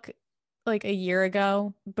I look like a year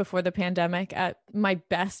ago before the pandemic at my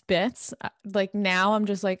best bits, like now I'm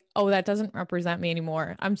just like, oh, that doesn't represent me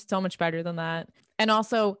anymore. I'm so much better than that. And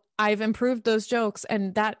also I've improved those jokes,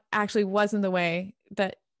 and that actually wasn't the way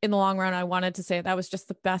that in the long run I wanted to say it. That was just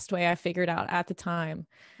the best way I figured out at the time.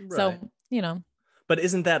 Right. So, But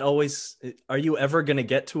isn't that always, are you ever going to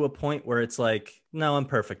get to a point where it's like, no, I'm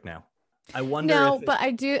perfect now? I wonder. No, but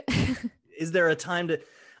I do. Is there a time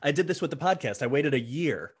I did this with the podcast. I waited a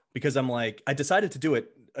year because I'm like, I decided to do it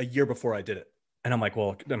a year before I did it. And I'm like,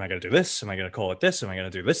 well, am I going to do this? Am I going to call it this? Am I going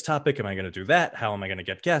to do this topic? Am I going to do that? How am I going to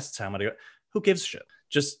get guests? How am I going to, who gives a shit?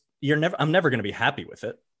 I'm never going to be happy with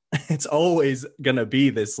it. It's always going to be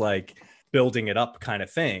this like building it up kind of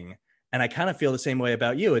thing. And I kind of feel the same way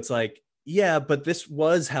about you. It's like, yeah, but this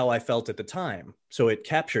was how I felt at the time. So it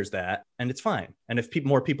captures that and it's fine. And if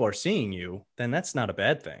more people are seeing you, then that's not a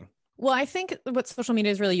bad thing. Well, I think what social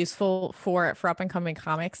media is really useful for up and coming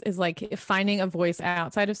comics is like finding a voice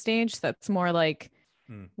outside of stage that's more like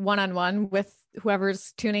one-on-one with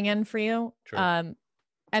whoever's tuning in for you. True. And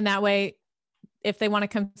that way, if they want to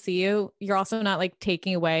come see you, you're also not like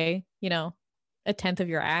taking away, a tenth of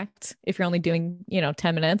your act if you're only doing,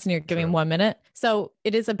 10 minutes and you're giving 1 minute. So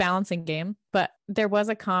it is a balancing game. But there is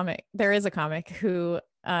a comic who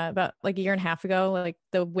about like a year and a half ago, like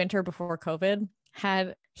the winter before COVID,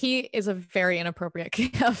 he is a very inappropriate,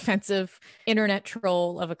 offensive internet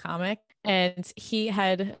troll of a comic. And he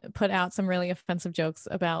had put out some really offensive jokes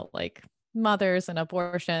about like mothers and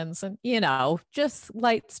abortions and, just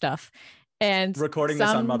light stuff. And recording this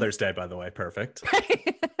on Mother's Day, by the way. Perfect.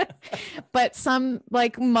 But some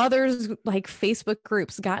like mothers, like Facebook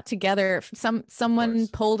groups got together. Someone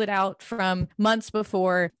pulled it out from months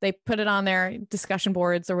before. They put it on their discussion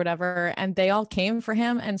boards or whatever. And they all came for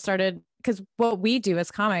him and started, because what we do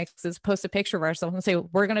as comics is post a picture of ourselves and say,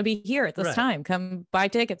 we're going to be here at this time. Come buy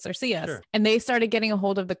tickets or see us. Sure. And they started getting a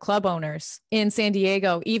hold of the club owners in San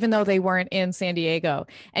Diego, even though they weren't in San Diego.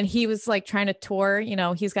 And he was like trying to tour,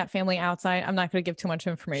 he's got family outside. I'm not going to give too much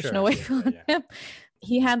information away from him.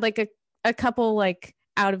 He had like a couple like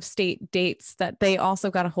out of state dates that they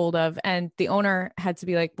also got a hold of. And the owner had to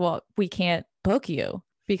be like, well, we can't book you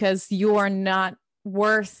because you are not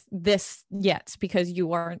worth this yet, because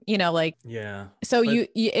you aren't, so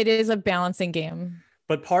it is a balancing game.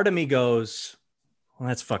 But part of me goes, well,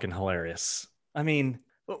 that's fucking hilarious. I mean,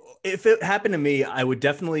 if it happened to me, I would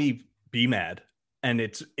definitely be mad, and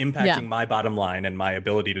it's impacting my bottom line and my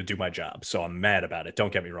ability to do my job. So I'm mad about it.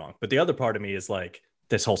 Don't get me wrong. But the other part of me is like,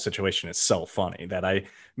 this whole situation is so funny that I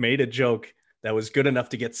made a joke that was good enough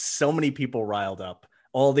to get so many people riled up.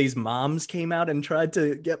 All these moms came out and tried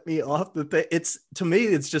to get me off the thing. To me,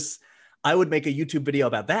 it's just, I would make a YouTube video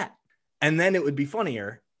about that and then it would be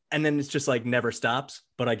funnier. And then it's just like never stops.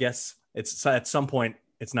 But I guess it's at some point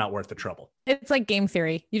it's not worth the trouble. It's like game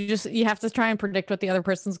theory. You have to try and predict what the other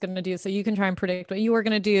person's going to do. So you can try and predict what you are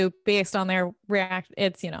going to do based on their react.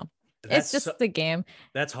 It's, it's just the game.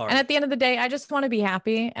 That's hard. And at the end of the day, I just want to be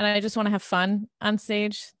happy and I just want to have fun on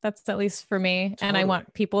stage. That's at least for me. Totally. And I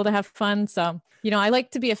want people to have fun. So, I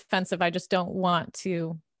like to be offensive. I just don't want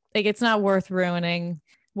to, like, it's not worth ruining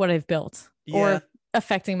what I've built or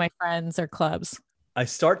affecting my friends or clubs. I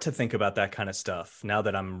start to think about that kind of stuff now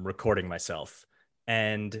that I'm recording myself.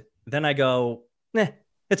 And then I go,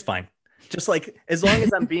 it's fine. Just like, as long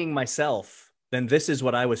as I'm being myself, then this is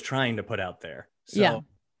what I was trying to put out there. So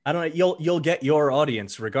I don't know, you'll get your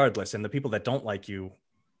audience regardless. And the people that don't like you,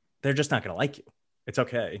 they're just not going to like you. It's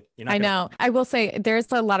okay. I know. I will say there's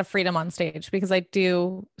a lot of freedom on stage because I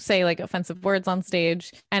do say like offensive words on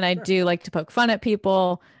stage and I do like to poke fun at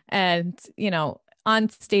people. And, on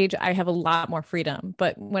stage, I have a lot more freedom.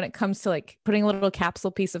 But when it comes to like putting a little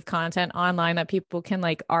capsule piece of content online that people can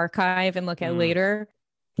like archive and look at later.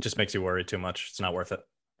 It just makes you worry too much. It's not worth it.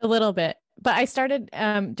 A little bit. But I started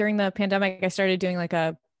during the pandemic, I started doing like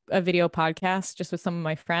a video podcast just with some of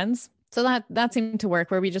my friends. So that seemed to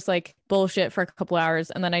work where we just like bullshit for a couple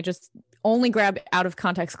hours. And then I just only grab out of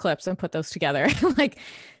context clips and put those together. Like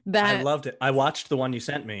that. I loved it. I watched the one you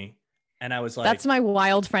sent me. And I was like, that's my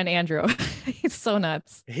wild friend, Andrew. He's so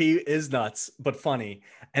nuts. He is nuts, but funny.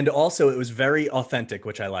 And also it was very authentic,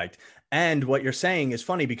 which I liked. And what you're saying is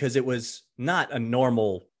funny because it was not a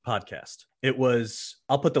normal podcast. It was,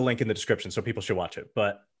 I'll put the link in the description so people should watch it.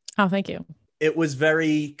 But oh, thank you. It was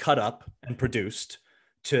very cut up and produced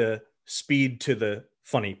to speed to the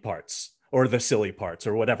funny parts or the silly parts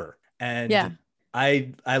or whatever. And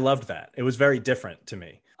I loved that. It was very different to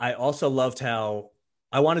me. I also loved how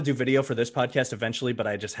I want to do video for this podcast eventually, but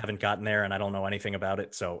I just haven't gotten there and I don't know anything about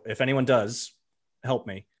it. So if anyone does, help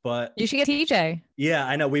me. But you should get TJ. Yeah,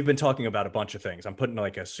 I know. We've been talking about a bunch of things. I'm putting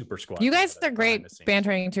like a super squad. You guys are great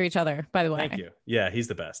bantering to each other, by the way. Thank you. Yeah, he's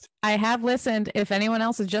the best. I have listened. If anyone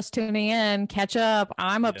else is just tuning in, catch up.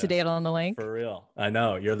 I'm up to date on the link. For real. I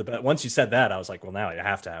know. You're the best. Once you said that, I was like, well, now you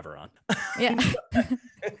have to have her on. Yeah.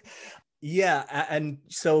 Yeah. And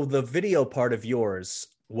so the video part of yours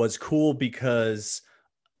was cool because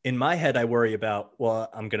in my head, I worry about, well,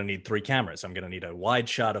 I'm going to need 3 cameras. I'm going to need a wide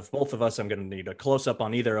shot of both of us. I'm going to need a close up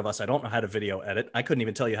on either of us. I don't know how to video edit. I couldn't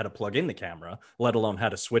even tell you how to plug in the camera, let alone how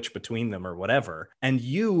to switch between them or whatever. And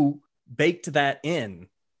you baked that in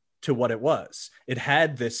to what it was. It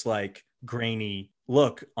had this like grainy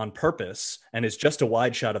look on purpose and it's just a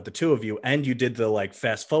wide shot of the two of you. And you did the like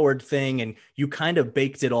fast forward thing and you kind of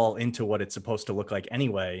baked it all into what it's supposed to look like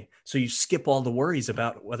anyway. So you skip all the worries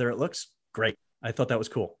about whether it looks great. I thought that was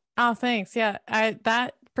cool. Oh, thanks. Yeah.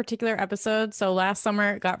 That particular episode. So last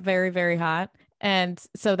summer it got very, very hot. And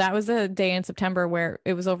so that was a day in September where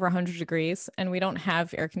it was over 100 degrees and we don't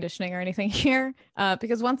have air conditioning or anything here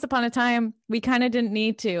because once upon a time we kind of didn't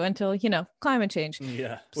need to until, climate change.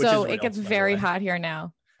 Yeah. So it gets very hot here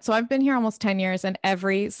now. So I've been here almost 10 years and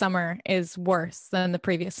every summer is worse than the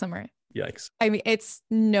previous summer. Yikes. I mean, it's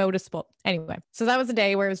noticeable. Anyway, so that was a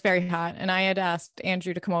day where it was very hot and I had asked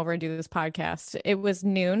Andrew to come over and do this podcast. It was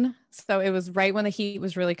noon. So it was right when the heat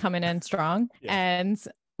was really coming in strong and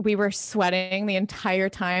we were sweating the entire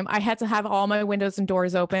time. I had to have all my windows and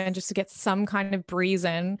doors open just to get some kind of breeze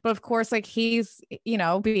in. But of course, like he's,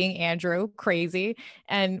 being Andrew, crazy.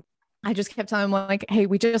 And I just kept telling him like, hey,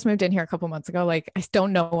 we just moved in here a couple months ago. Like, I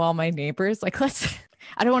don't know all my neighbors. Like,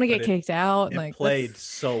 I don't want to get kicked out. It played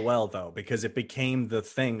so well though, because it became the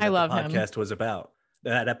thing that the podcast was about.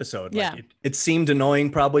 That episode. It seemed annoying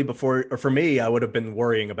probably before, or for me, I would have been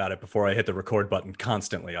worrying about it before I hit the record button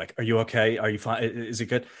constantly. Like, are you okay? Are you fine? Is it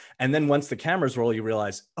good? And then once the cameras roll, you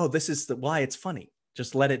realize, oh, this is why it's funny.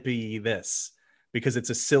 Just let it be this, because it's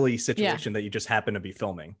a silly situation that you just happen to be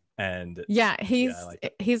filming. And he's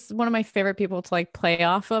one of my favorite people to like play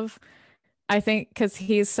off of, I think, because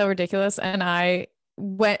he's so ridiculous. And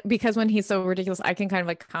because when he's so ridiculous, I can kind of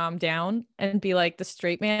like calm down and be like the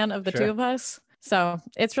straight man of the two of us. So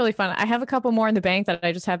it's really fun. I have a couple more in the bank that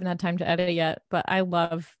I just haven't had time to edit yet, but I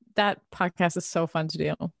love that podcast. Is so fun to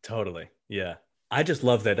do. Totally. Yeah. I just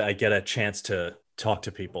love that I get a chance to talk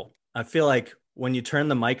to people. I feel like when you turn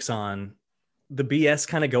the mics on, the BS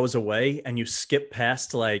kind of goes away and you skip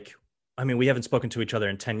past we haven't spoken to each other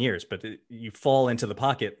in 10 years, but you fall into the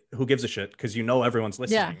pocket. Who gives a shit? Because everyone's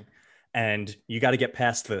listening and you got to get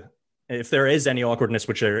past if there is any awkwardness,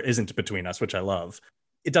 which there isn't between us, which I love.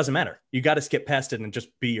 It doesn't matter. You got to skip past it and just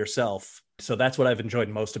be yourself. So that's what I've enjoyed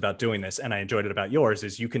most about doing this. And I enjoyed it about yours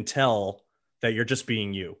is you can tell that you're just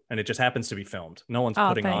being you and it just happens to be filmed. No one's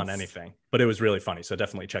putting on anything, but it was really funny. So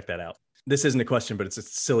definitely check that out. This isn't a question, but it's a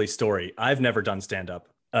silly story. I've never done stand-up,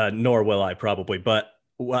 nor will I probably, but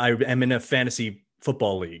I am in a fantasy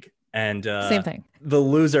football league, and Same thing. the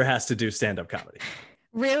loser has to do stand-up comedy.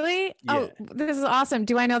 Really? Yeah. Oh, this is awesome.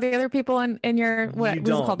 Do I know the other people in your, what You was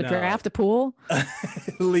it don't called? The know. draft, a pool?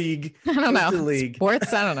 League. I don't It's a know. league.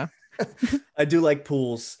 Sports? I don't know. I do like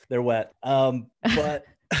pools. They're wet. But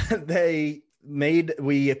we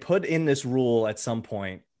put in this rule at some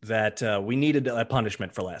point that we needed a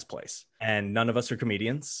punishment for last place, and none of us are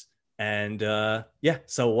comedians. And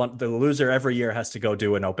so the loser every year has to go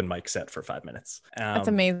do an open mic set for 5 minutes. That's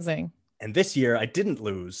amazing. And this year I didn't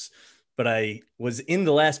lose, but I was in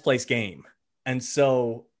the last place game. And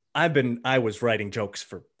so I was writing jokes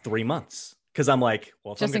for 3 months because I'm like,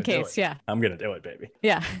 well, if just in case, I'm going to do it, baby.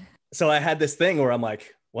 Yeah. So I had this thing where I'm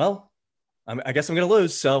like, well, I guess I'm going to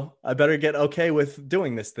lose. So I better get okay with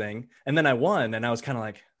doing this thing. And then I won, and I was kind of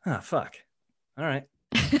like, fuck. All right.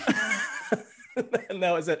 And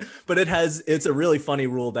that was it. But it's a really funny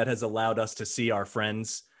rule that has allowed us to see our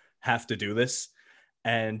friends have to do this.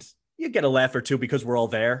 And you get a laugh or two because we're all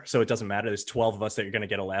there. So it doesn't matter. There's 12 of us that you're going to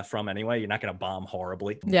get a laugh from anyway. You're not going to bomb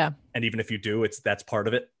horribly. Yeah. And even if you do, that's part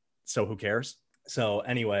of it. So who cares? So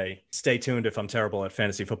anyway, stay tuned if I'm terrible at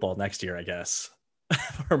fantasy football next year, I guess.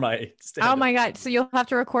 For my stand-up. Oh my God. So you'll have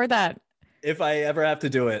to record that. If I ever have to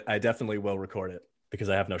do it, I definitely will record it because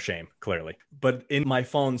I have no shame, clearly. But in my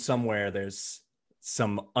phone somewhere, there's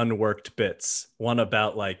some unworked bits. One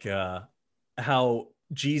about like how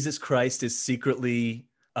Jesus Christ is secretly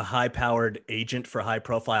a high-powered agent for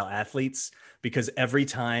high-profile athletes, because every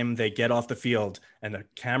time they get off the field and the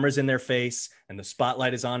camera's in their face and the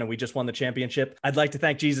spotlight is on and we just won the championship, I'd like to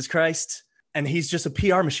thank Jesus Christ. And he's just a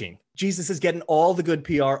PR machine. Jesus is getting all the good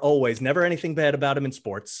PR always, never anything bad about him in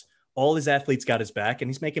sports. All his athletes got his back, and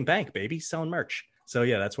he's making bank, baby, selling merch. So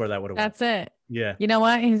yeah, that's where that would have went. That's it. Yeah. You know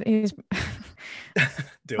what? He's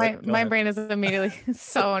my ahead. brain is immediately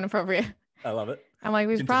so inappropriate. I love it. I'm like,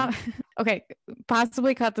 okay,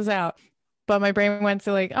 possibly cut this out. But my brain went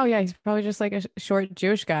to like, oh yeah, he's probably just like a short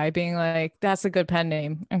Jewish guy being like, that's a good pen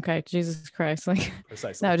name. Okay, Jesus Christ. Like,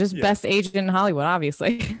 precisely. No, just best agent in Hollywood,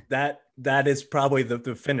 obviously. That is probably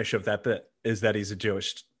the finish of that bit, is that he's a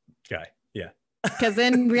Jewish guy. Yeah. Because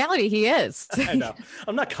in reality, he is. I know.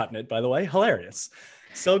 I'm not cutting it, by the way. Hilarious.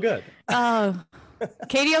 So good. Oh,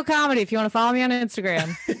 KDO Comedy, if you want to follow me on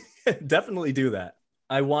Instagram. Definitely do that.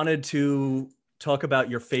 I wanted to talk about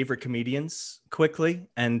your favorite comedians quickly,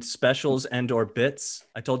 and specials and or bits.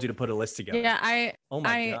 I told you to put a list together. Yeah, oh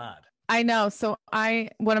my God. I know. So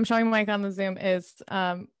what I'm showing Mike on the Zoom is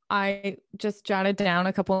I just jotted down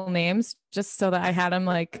a couple of names just so that I had them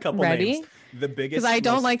like ready. Names. The biggest, because I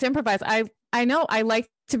don't like to improvise. I know I like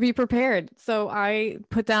to be prepared. So I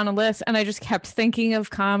put down a list and I just kept thinking of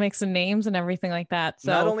comics and names and everything like that.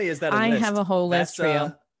 So not only is that I have a whole list for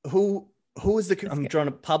you. Who is I'm drawing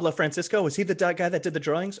Pablo Francisco? Is he the guy that did the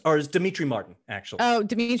drawings, or is Dimitri Martin actually? Oh,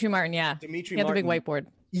 Dimitri Martin. Yeah. Dimitri Martin. The big whiteboard.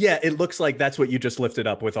 Yeah. It looks like that's what you just lifted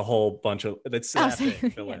up with a whole bunch of the list.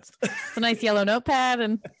 It's a nice yellow notepad.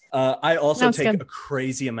 And I also take a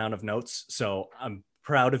crazy amount of notes. So I'm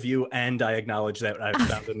proud of you. And I acknowledge that I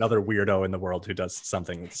found another weirdo in the world who does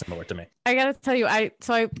something similar to me. I got to tell you,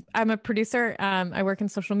 I'm a producer. I work in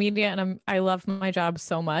social media, and I love my job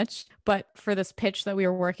so much. But for this pitch that we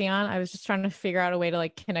were working on, I was just trying to figure out a way to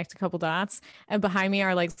like connect a couple dots. And behind me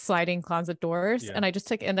are like sliding closet doors. Yeah. And I just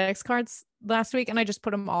took index cards last week and I just put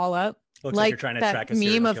them all up. Looks like you're trying to track a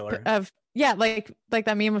serial killer. Yeah, like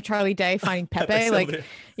that meme of Charlie Day finding Pepe, like,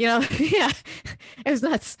 you know, yeah, it was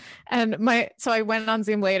nuts. And so I went on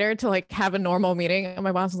Zoom later to like have a normal meeting, and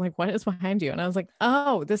my boss was like, "What is behind you?" And I was like,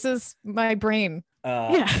 "Oh, this is my brain."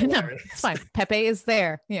 Yeah, no, it's fine. Pepe is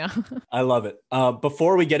there. Yeah, I love it.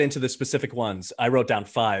 Before we get into the specific ones, I wrote down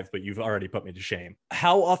 5, but you've already put me to shame.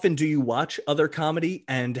 How often do you watch other comedy,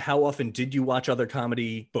 and how often did you watch other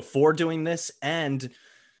comedy before doing this? And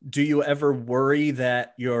do you ever worry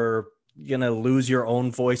that you're gonna lose your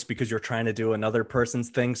own voice because you're trying to do another person's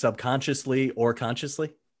thing subconsciously or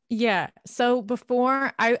consciously? Yeah. So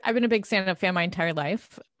before, I've been a big stand-up fan my entire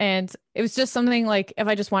life, and it was just something like, if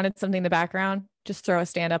I just wanted something in the background, just throw a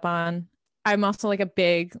stand-up on. I'm also like a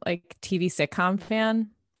big like TV sitcom fan.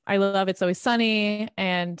 I love It's Always Sunny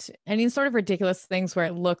and any sort of ridiculous things where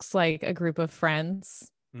it looks like a group of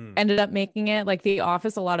friends ended up making it. Like The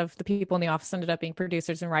Office, a lot of the people in The Office ended up being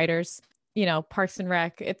producers and writers. You know, Parks and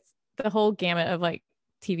Rec. It's the whole gamut of like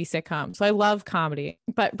TV sitcoms. So I love comedy,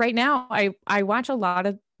 but right now I watch a lot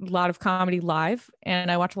of comedy live, and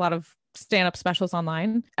I watch a lot of stand-up specials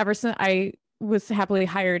online. Ever since I was happily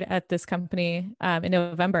hired at this company in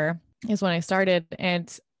November is when I started,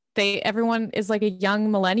 and everyone is like a young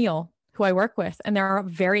millennial who I work with, and they're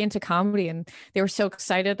very into comedy, and they were so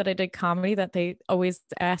excited that I did comedy that they always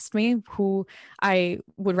asked me who I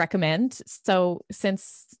would recommend. So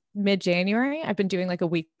since mid-January, I've been doing like a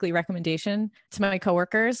weekly recommendation to my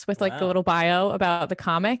coworkers with like a little bio about the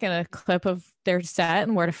comic and a clip of their set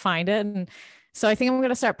and where to find it. And so I think I'm going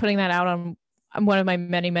to start putting that out on one of my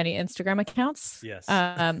many Instagram accounts. Yes.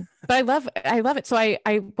 But I love it. So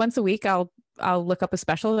I once a week I'll look up a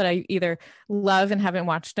special that I either love and haven't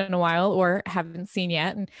watched in a while or haven't seen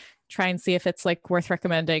yet, and try and see if it's like worth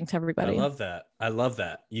recommending to everybody. I love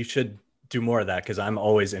that. You should do more of that, because I'm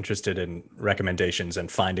always interested in recommendations and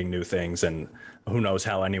finding new things. And who knows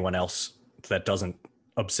how anyone else that doesn't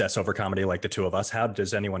obsess over comedy like the two of us, how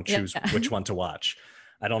does anyone choose which one to watch?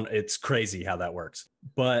 It's crazy how that works.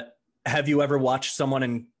 But have you ever watched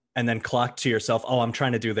someone and then clocked to yourself, oh, I'm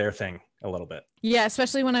trying to do their thing a little bit? Yeah,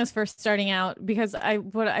 especially when I was first starting out, because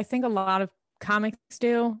what I think a lot of comics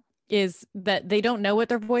do is that they don't know what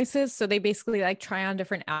their voice is. So they basically like try on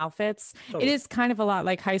different outfits. It is kind of a lot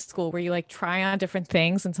like high school, where you like try on different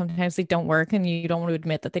things and sometimes they don't work and you don't want to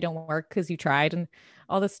admit that they don't work because you tried and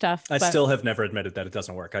all this stuff. I still have never admitted that it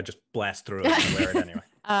doesn't work. I just blast through it and wear it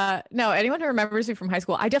anyway. No, anyone who remembers me from high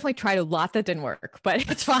school, I definitely tried a lot that didn't work, but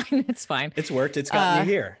it's fine. It's fine. It's worked. It's gotten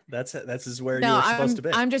you here. That's where you were supposed to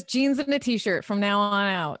be. I'm just jeans and a t-shirt from now on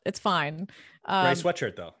out. It's fine. Gray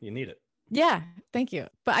sweatshirt though. You need it. Yeah, thank you.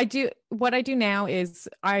 But what I do now is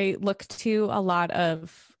I look to a lot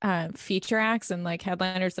of feature acts and like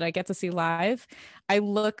headliners that I get to see live. I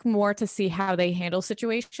look more to see how they handle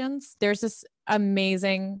situations. There's this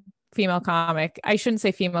amazing female comic. I shouldn't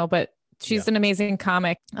say female, but she's an amazing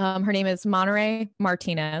comic. Her name is Monterey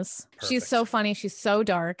Martinez. Perfect. She's so funny. She's so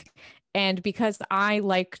dark. And because I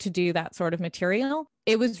like to do that sort of material,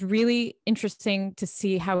 it was really interesting to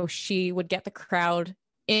see how she would get the crowd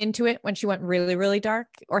into it when she went really dark,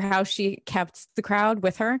 or how she kept the crowd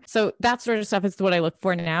with her. So that sort of stuff is what I look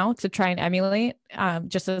for now to try and emulate,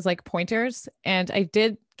 just as like pointers. And I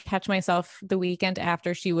did catch myself the weekend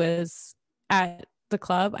after she was at the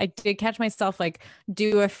club, I did catch myself like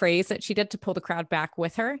do a phrase that she did to pull the crowd back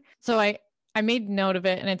with her. So I made note of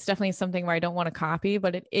it, and it's definitely something where I don't want to copy,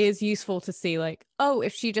 but it is useful to see like, oh,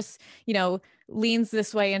 if she just, leans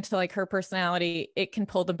this way into like her personality, it can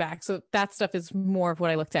pull them back. So that stuff is more of what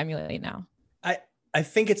I look to emulate now. I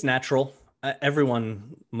think it's natural.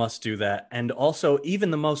 Everyone must do that. And also even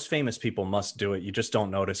the most famous people must do it. You just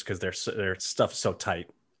don't notice because their stuff's so tight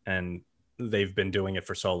and they've been doing it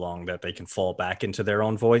for so long that they can fall back into their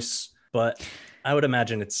own voice. But I would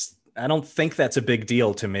imagine I don't think that's a big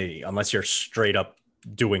deal to me unless you're straight up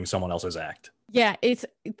doing someone else's act. Yeah, it's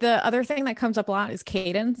the other thing that comes up a lot is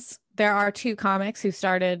cadence. There are two comics who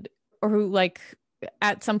started or who like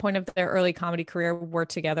at some point of their early comedy career were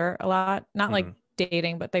together a lot, not like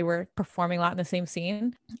dating, but they were performing a lot in the same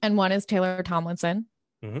scene. And one is Taylor Tomlinson,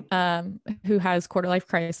 who has Quarter Life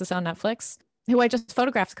Crisis on Netflix, who I just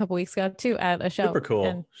photographed a couple weeks ago too at a show. Super cool.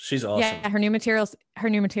 And she's awesome. Yeah, her new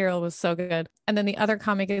material was so good. And then the other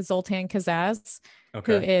comic is Zoltan Kazaz,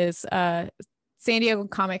 who is San Diego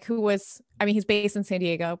comic he's based in San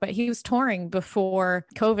Diego, but he was touring before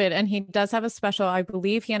COVID, and he does have a special, I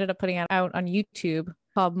believe he ended up putting it out on YouTube,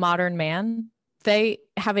 called Modern Man. They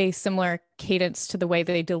have a similar cadence to the way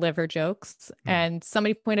they deliver jokes. And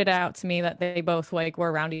somebody pointed out to me that they both like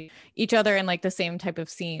were around each other in like the same type of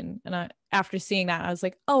scene. And after seeing that, I was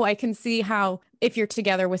like, oh, I can see how if you're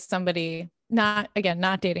together with somebody, not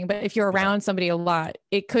dating, but if you're around somebody a lot,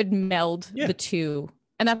 it could meld the two.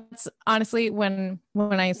 And that's honestly, when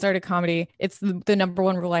I started comedy, it's the number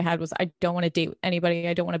one rule I had was I don't want to date anybody.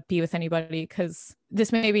 I don't want to be with anybody, because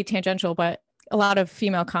this may be tangential, but a lot of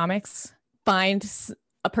female comics find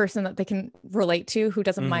a person that they can relate to who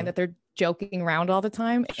doesn't mind that they're joking around all the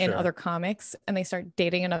time in other comics, and they start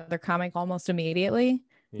dating another comic almost immediately.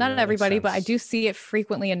 Not everybody, but I do see it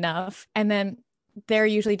frequently enough. And then they're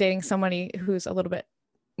usually dating somebody who's a little bit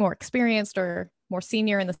more experienced or more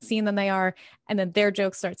senior in the scene than they are, and then their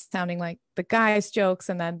jokes start sounding like the guy's jokes,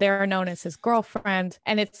 and then they're known as his girlfriend,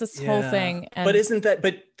 and it's this whole thing. And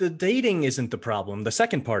but the dating isn't the problem. The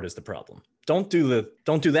second part is the problem. Don't do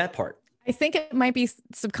that part. I think it might be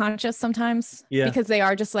subconscious sometimes, because they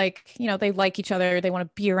are just like, they like each other, they want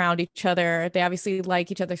to be around each other, they obviously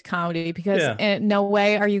like each other's comedy, because in no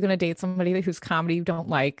way are you going to date somebody whose comedy you don't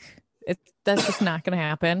like. That's just not going to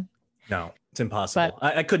happen. No, it's impossible.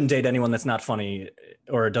 I couldn't date anyone that's not funny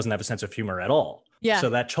or doesn't have a sense of humor at all. Yeah. So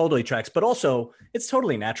that totally tracks. But also, it's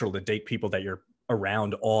totally natural to date people that you're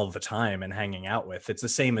around all the time and hanging out with. It's the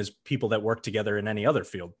same as people that work together in any other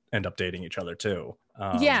field end up dating each other too.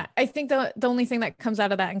 Yeah, I think the only thing that comes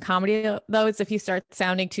out of that in comedy though is if you start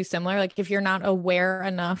sounding too similar, like if you're not aware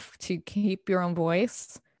enough to keep your own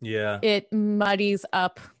voice, yeah, it muddies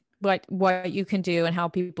up what you can do and how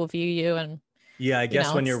people view you. And yeah, I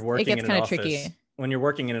guess when you're working in an office, tricky. When you're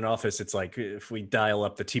working in an office, it's like if we dial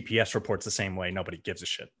up the TPS reports the same way, nobody gives a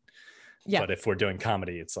shit. Yeah. But if we're doing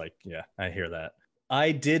comedy, it's like, yeah, I hear that.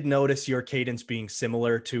 I did notice your cadence being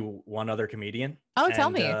similar to one other comedian. Oh, tell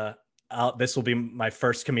me. This will be my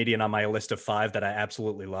first comedian on my list of 5 that I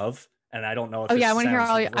absolutely love. And I don't know if I want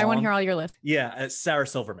to hear all your list. Yeah, Sarah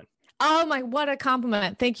Silverman. Oh my, what a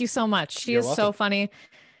compliment. Thank you so much. She is so funny.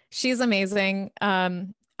 She's amazing.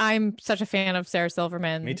 I'm such a fan of Sarah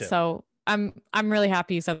Silverman. Me too. So I'm really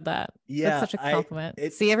happy you said that. Yeah. That's such a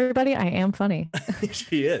compliment. See, everybody, I am funny.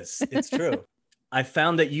 She is. It's true. I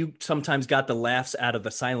found that you sometimes got the laughs out of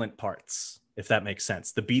the silent parts, if that makes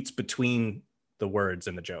sense. The beats between the words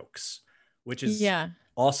and the jokes, which is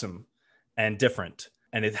awesome and different.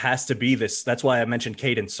 And it has to be this. That's why I mentioned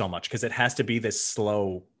cadence so much, because it has to be this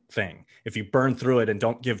slow thing. If you burn through it and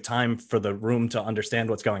don't give time for the room to understand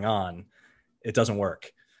what's going on, it doesn't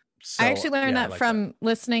work. So, I actually learned that from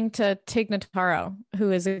listening to Tig Notaro,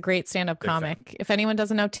 who is a great stand-up comic. If anyone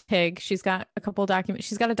doesn't know Tig, she's got a couple documents.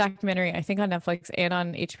 She's got a documentary, I think, on Netflix and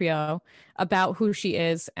on HBO about who she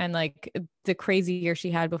is and like the crazy year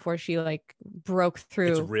she had before she like broke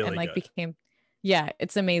through and like became. Yeah,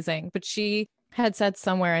 it's amazing. But she had said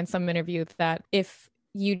somewhere in some interview that if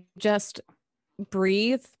you just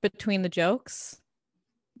breathe between the jokes,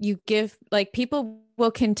 you give, like, people will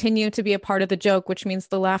continue to be a part of the joke, which means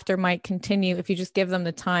the laughter might continue if you just give them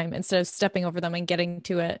the time instead of stepping over them and getting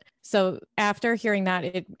to it. So after hearing that,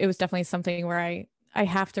 it was definitely something where I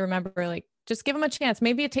have to remember, like, just give them a chance.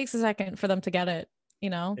 Maybe it takes a second for them to get it, you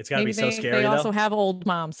know? It's gotta be so scary. They also have old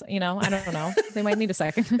moms, you know? I don't know. They might need a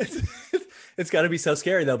second. It's got to be so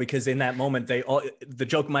scary though, because in that moment, the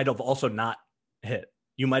joke might have also not hit.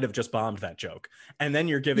 You might have just bombed that joke. And then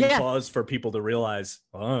you're giving pause for people to realize,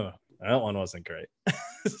 oh, that one wasn't great.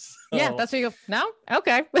 Yeah, that's where you go, no?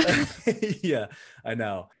 Okay. Yeah, I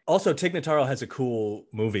know. Also, Tig Notaro has a cool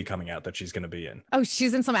movie coming out that she's going to be in. Oh,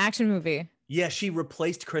 she's in some action movie. Yeah, she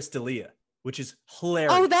replaced Chris D'Elia, which is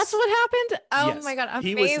hilarious. Oh, that's what happened? Oh yes. My God,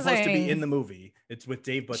 amazing. He was supposed to be in the movie. It's with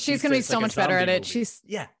Dave Bautista. She's going to be so much better at it.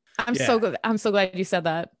 Yeah. I'm so good. I'm so glad you said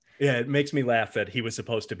that. Yeah, it makes me laugh that he was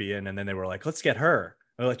supposed to be in, and then they were like, let's get her.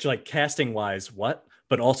 Like casting wise, what?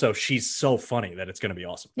 But also she's so funny that it's going to be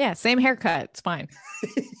awesome. Yeah, same haircut. It's fine.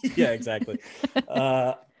 Yeah, exactly.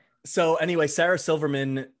 So anyway, Sarah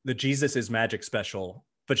Silverman, the Jesus is Magic special,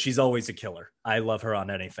 but she's always a killer. I love her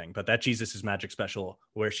on anything, but that Jesus is Magic special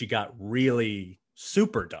where she got really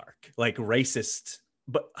super dark, like racist,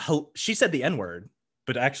 but she said the N-word,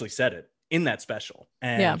 but actually said it in that special.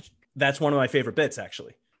 And that's one of my favorite bits,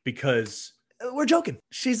 actually, because we're joking.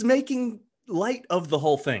 She's making light of the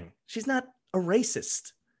whole thing. She's not a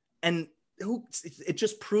racist. And it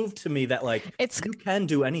just proved to me that, like, you can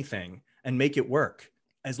do anything and make it work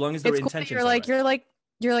as long as their intentions are right.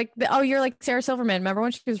 You're like Sarah Silverman. Remember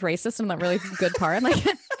when she was racist in that really good part? Like,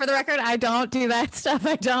 for the record, I don't do that stuff.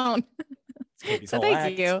 I don't. So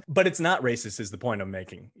thank you. But it's not racist is the point I'm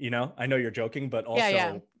making. You know, I know you're joking, but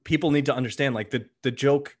also people need to understand, like, the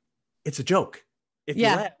joke, it's a joke. If you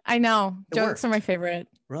laugh, I know. Jokes worked. Are my favorite.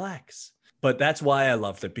 Relax. But that's why I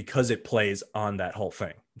loved it, because it plays on that whole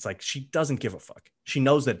thing. It's like, she doesn't give a fuck. She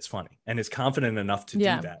knows that it's funny and is confident enough to do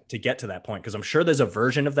that, to get to that point. Because I'm sure there's a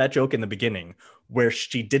version of that joke in the beginning where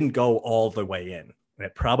she didn't go all the way in. And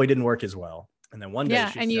it probably didn't work as well. And then one day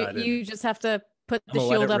she decided, you just have to put the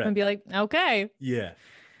shield up and be like, okay. Yeah.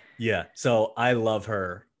 Yeah. So I love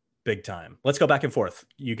her big time. Let's go back and forth.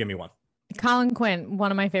 You give me one. Colin Quinn, one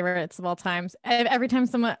of my favorites of all times. Every time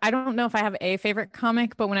someone, I don't know if I have a favorite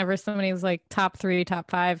comic, but whenever somebody's like top 3, top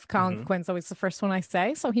 5, Colin Quinn's always the first one I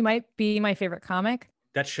say. So he might be my favorite comic.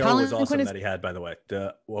 That show was awesome that he had, by the way.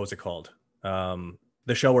 What was it called?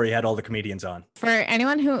 The show where he had all the comedians on. For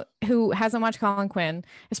anyone who hasn't watched Colin Quinn,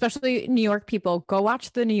 especially New York people, go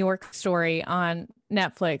watch the New York Story on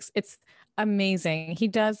Netflix. It's amazing.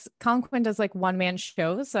 Colin Quinn does like one-man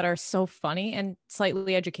shows that are so funny and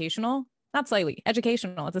slightly educational. Not slightly,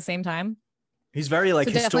 educational at the same time. He's very like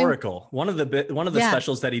historical. One of the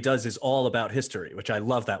specials that he does is all about history, which I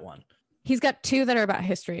love that one. He's got 2 that are about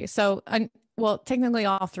history. So, well, technically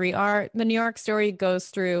all 3 are. The New York Story goes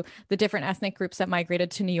through the different ethnic groups that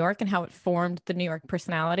migrated to New York and how it formed the New York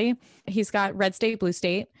personality. He's got Red State, Blue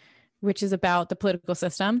State, which is about the political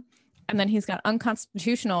system. And then he's got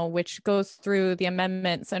unconstitutional, which goes through the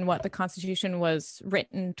amendments and what the Constitution was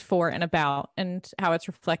written for and about and how it's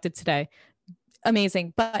reflected today.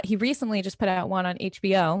 Amazing. But he recently just put out one on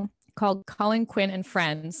HBO called Colin Quinn and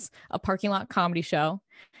Friends, a parking lot comedy show.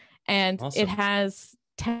 And Awesome. It has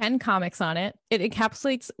 10 comics on it. It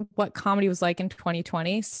encapsulates what comedy was like in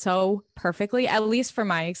 2020 so perfectly, at least for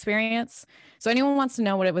my experience. So anyone wants to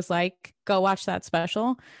know what it was like, go watch that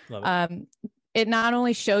special. Love it. It not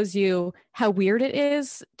only shows you how weird it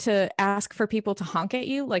is to ask for people to honk at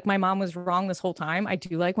you. Like, my mom was wrong this whole time. I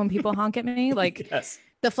do like when people honk at me. Like, Yes.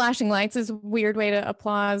 the flashing lights is a weird way to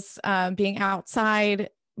applause, being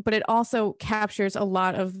outside. But it also captures a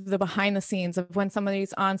lot of the behind the scenes of when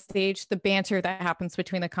somebody's on stage, the banter that happens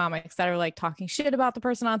between the comics that are like talking shit about the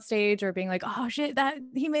person on stage or being like, oh shit, that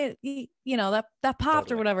that popped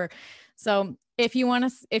Totally. or whatever. So if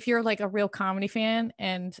you're like a real comedy fan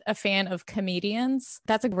and a fan of comedians,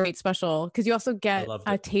 that's a great special, because you also get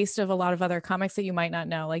a taste of a lot of other comics that you might not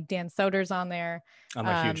know. Like Dan Soder's on there. I'm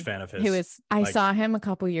a huge fan of his. I saw him a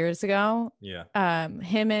couple years ago. Yeah.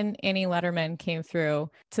 Him and Annie Letterman came through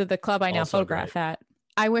to the club I now Also photograph great. at.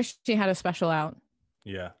 I wish she had a special out.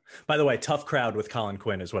 Yeah. By the way, tough crowd with Colin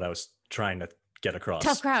Quinn is what I was trying to get across.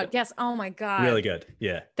 Tough crowd. Yes. Oh my God. Really good.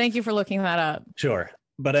 Yeah. Thank you for looking that up. Sure.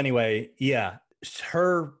 But anyway, yeah,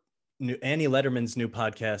 Annie Letterman's new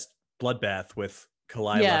podcast, Bloodbath, with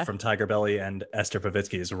Kalila from Tiger Belly and Esther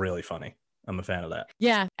Pavitsky, is really funny. I'm a fan of that.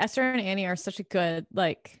 Yeah. Esther and Annie are such a good,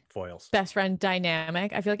 like, foils, best friend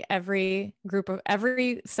dynamic. I feel like every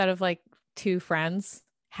set of like two friends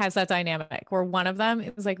has that dynamic where one of them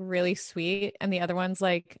is like really sweet and the other one's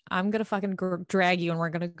like, I'm gonna fucking drag you and we're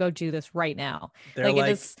gonna go do this right now. They're it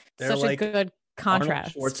is such a good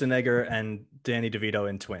contrast. Arnold Schwarzenegger and Danny DeVito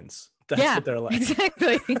in Twins. That's what they're like.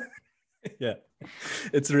 Exactly. Yeah,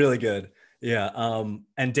 it's really good. Yeah.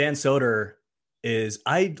 And Dan Soder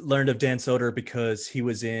I learned of Dan Soder because he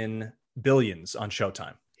was in Billions on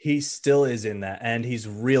Showtime. He still is in that, and he's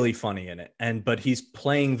really funny in it. But he's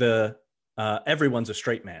playing everyone's a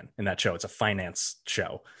straight man in that show. It's a finance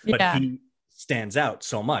show, but he stands out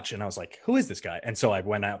so much. And I was like, who is this guy? And so I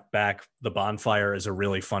went out back. The Bonfire is a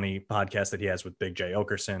really funny podcast that he has with Big J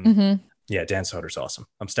Okerson. Mm-hmm. Yeah, Dan Soder's awesome.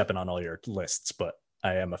 I'm stepping on all your lists, but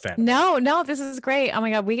I am a fan. No, this is great. Oh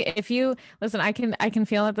my God. If you listen, I can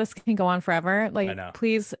feel that this can go on forever. Like,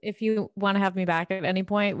 please, if you want to have me back at any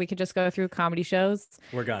point, we could just go through comedy shows.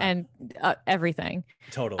 We're gonna. And everything.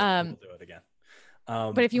 Totally. We'll do it again.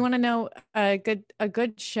 But if you want to know a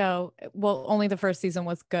good show, well, only the first season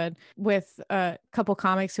was good, with a couple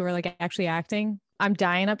comics who were like actually acting. I'm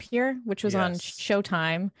Dying Up Here, which was on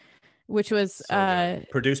Showtime, which was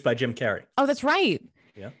produced by Jim Carrey. Oh, that's right.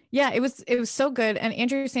 Yeah, it was so good, and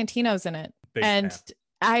Andrew Santino's in it. Big and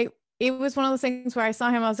fan. It was one of those things where I saw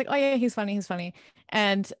him, I was like, oh yeah, he's funny.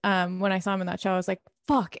 And when I saw him in that show, I was like,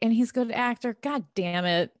 fuck, and he's a good actor. God damn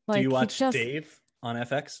it. Like, do you watch Dave on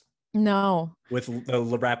FX? No. With the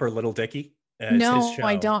rapper Little Dicky? No,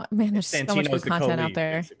 I don't. Man, there's so much good content out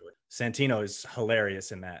there. Basically. Santino is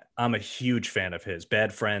hilarious in that. I'm a huge fan of his.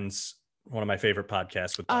 Bad Friends, one of my favorite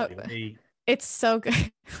podcasts with Bobby Lee. It's so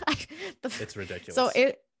good. It's ridiculous. So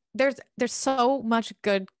there's so much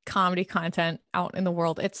good comedy content out in the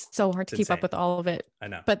world. It's so hard to keep up with all of it. I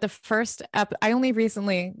know. But the first I only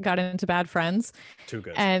recently got into Bad Friends. Too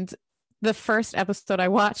good. And the first episode I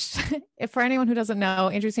watched, for anyone who doesn't know,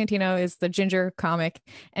 Andrew Santino is the ginger comic,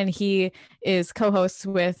 and he is co-host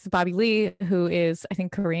with Bobby Lee, who is, I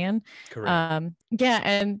think, Korean.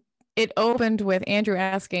 And it opened with Andrew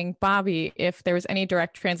asking Bobby if there was any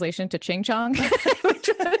direct translation to Ching Chong, which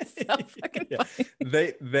was so fucking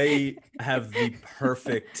funny. They have the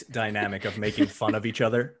perfect dynamic of making fun of each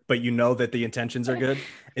other, but you know that the intentions are good.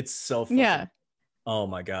 It's so funny. Yeah. Oh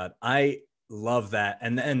my God. I love that.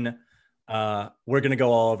 And then we're going to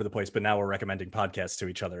go all over the place, but now we're recommending podcasts to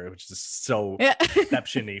each other, which is so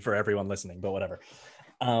exception-y for everyone listening, but whatever.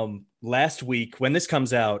 Last week, when this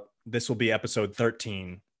comes out, this will be episode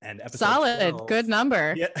 13. And episode solid 12, good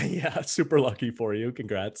number. Yeah, super lucky for you.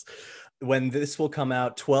 Congrats. When this will come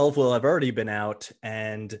out, 12 will have already been out,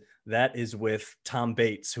 and that is with Tom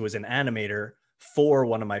Bates, who is an animator for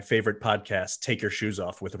one of my favorite podcasts, Take Your Shoes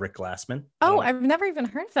Off, with Rick Glassman. Oh, I've never even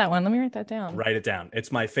heard of that one. Let me write that down. Write it down.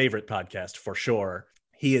 It's my favorite podcast for sure.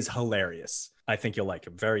 He is hilarious. I think you'll like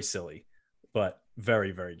him. Very silly, but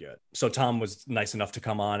very, very good. So Tom was nice enough to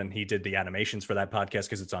come on, and he did the animations for that podcast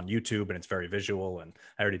because it's on YouTube and it's very visual. And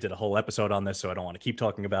I already did a whole episode on this, so I don't want to keep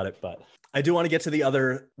talking about it, but I do want to get to the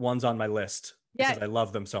other ones on my list because I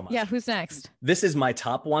love them so much. Yeah. Who's next? This is my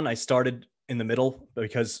top one. I started in the middle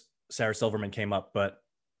because Sarah Silverman came up, but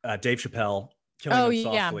Dave Chappelle Killing Oh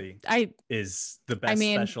Them yeah, Softly I is the best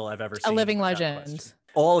mean, special I've ever a seen. living without legend. question.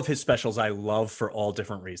 All of his specials I love for all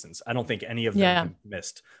different reasons. I don't think any of them Yeah. have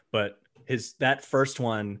missed, but that first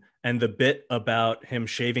one and the bit about him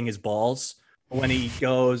shaving his balls when he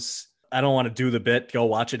goes, I don't want to do the bit, go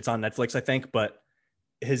watch it. It's on Netflix, I think, but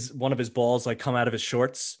one of his balls like come out of his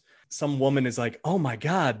shorts. Some woman is like, "Oh my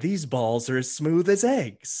God, these balls are as smooth as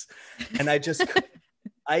eggs." And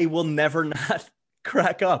I will never not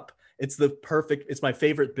crack up. It's my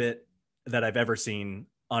favorite bit that I've ever seen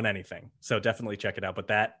on anything. So definitely check it out. But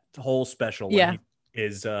that whole special when he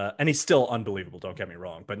is, and he's still unbelievable, don't get me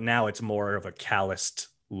wrong, but now it's more of a calloused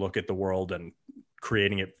look at the world and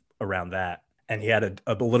creating it around that. And he had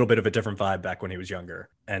a little bit of a different vibe back when he was younger.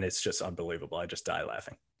 And it's just unbelievable. I just die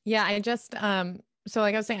laughing. Yeah, I just so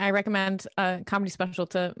like I was saying, I recommend a comedy special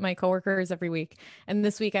to my coworkers every week. And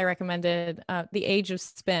this week I recommended The Age of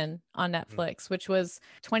Spin on Netflix, which was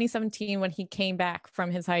 2017 when he came back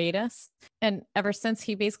from his hiatus. And ever since,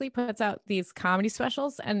 he basically puts out these comedy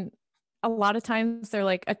specials, and a lot of times they're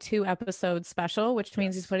like a 2-episode special, which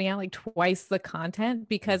means he's putting out like twice the content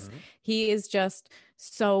because he is just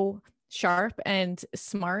so sharp and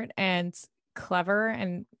smart and clever,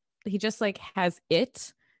 and he just like has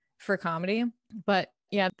it for comedy. But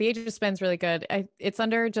yeah, The Age of Spin's really good. It's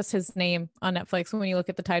under just his name on Netflix. When you look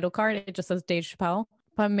at the title card, it just says Dave Chappelle.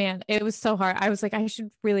 But man, it was so hard. I was like, I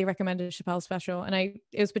should really recommend a Chappelle special, and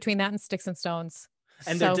it was between that and Sticks and Stones.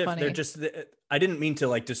 And so they're just, I didn't mean to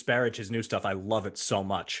like disparage his new stuff. I love it so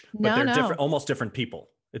much, but they're different, almost different people.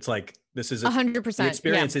 It's like, this is 100%. The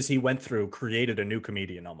experiences he went through created a new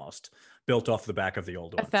comedian almost, built off the back of the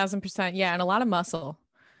old one. 1,000%. Yeah. And a lot of muscle.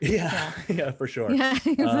 Yeah, for sure.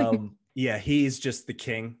 Yeah, he's just the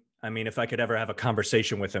king. I mean, if I could ever have a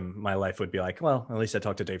conversation with him, my life would be like, well, at least I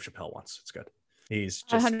talked to Dave Chappelle once. It's good. He's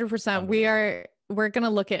just 100%. We're going to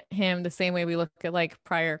look at him the same way we look at like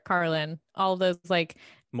Pryor, Carlin, all those like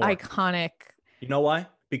iconic. You know why?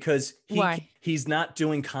 Because he's not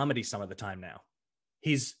doing comedy some of the time now.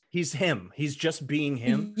 He's him. He's just being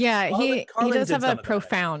him. Yeah, he does have a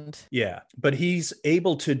profound. Yeah, but he's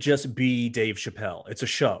able to just be Dave Chappelle. It's a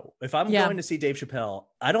show. If I'm going to see Dave Chappelle,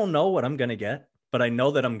 I don't know what I'm going to get, but I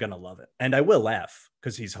know that I'm going to love it. And I will laugh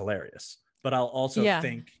because he's hilarious. But I'll also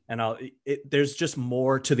think, and there's just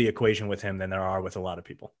more to the equation with him than there are with a lot of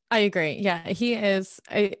people. I agree. Yeah, he is.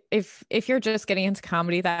 If you're just getting into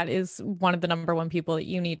comedy, that is one of the number one people that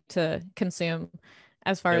you need to consume.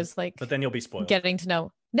 As far as like, but then you'll be spoiled. Getting to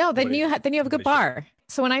know. No, then you have a good bar.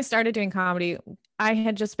 So when I started doing comedy, I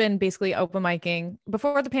had just been basically open micing.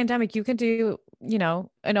 Before the pandemic, you can do,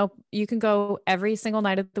 you can go every single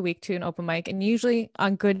night of the week to an open mic, and usually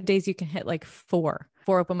on good days you can hit like four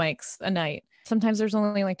open mics a night. Sometimes there's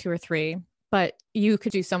only like 2 or 3, but you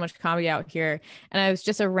could do so much comedy out here. And I was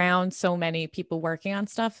just around so many people working on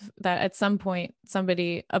stuff that at some point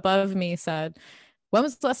somebody above me said, "When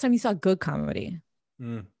was the last time you saw good comedy?"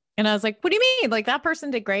 And I was like, "What do you mean? Like that person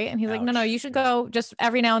did great." And he's like, No, you should go just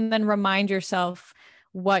every now and then remind yourself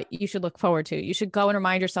what you should look forward to. You should go and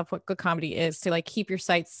remind yourself what good comedy is to like keep your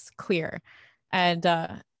sights clear. And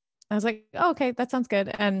I was like, "Oh, okay, that sounds good."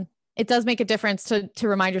 And it does make a difference to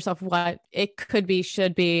remind yourself what it could be,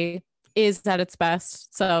 should be, is at its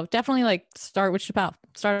best. So definitely like start with Chappelle,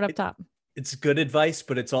 start it up top. It's good advice,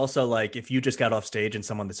 but it's also like, if you just got off stage and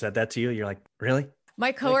someone that said that to you, you're like, really? One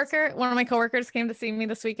of my coworkers came to see me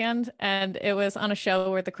this weekend, and it was on a show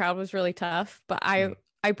where the crowd was really tough, but I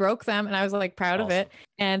broke them, and I was like proud of it.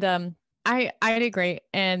 And I did great.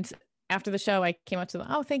 And after the show, I came up to them,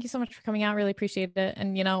 "Oh, thank you so much for coming out. Really appreciate it."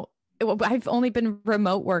 And I've only been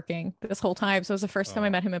remote working this whole time, so it was the first time I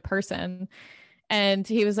met him in person. And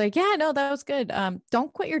he was like, "Yeah, no, that was good.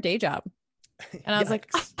 Don't quit your day job." And I was like,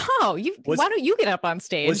 "Oh, why don't you get up on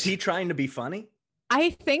stage?" Was he trying to be funny?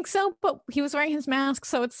 I think so, but he was wearing his mask,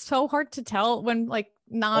 so it's so hard to tell when like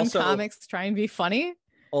non-comics try and be funny.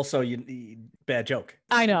 Also, you bad joke.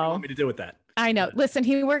 I know. What do you want me to do with that? I know. Listen,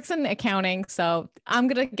 he works in accounting, so I'm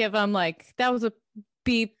gonna give him like, that was a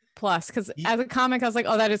B+, because as a comic, I was like,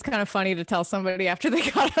 "Oh, that is kind of funny to tell somebody after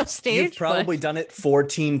they got off stage." You've probably done it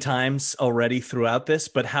 14 times already throughout this,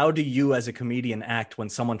 but how do you as a comedian act when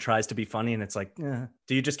someone tries to be funny and it's like, do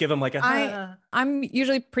you just give them like I'm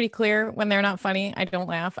usually pretty clear when they're not funny. I don't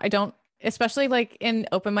laugh. I don't, especially like in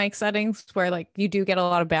open mic settings where like you do get a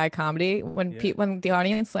lot of bad comedy when when the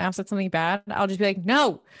audience laughs at something bad, I'll just be like,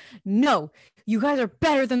 no, you guys are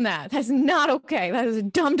better than that. That's not okay. That is a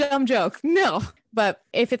dumb joke. No. But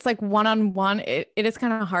if it's like one-on-one, it is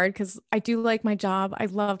kind of hard because I do like my job. I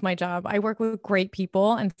love my job. I work with great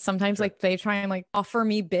people, and sometimes like they try and like offer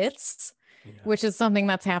me bits which is something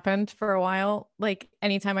that's happened for a while. Like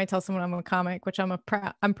anytime I tell someone I'm a comic, which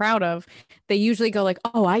I'm proud of, they usually go like,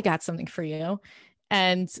 "Oh, I got something for you."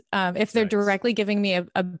 And if they're directly giving me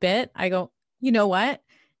a bit, I go, "You know what?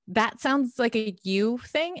 That sounds like a you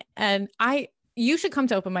thing, and you should come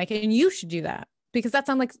to open mic and you should do that." Because that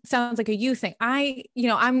sounds like a you thing.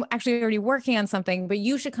 I'm actually already working on something, but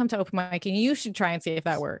you should come to open mic and you should try and see if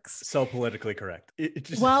that works. So politically correct. It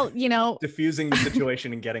just, diffusing the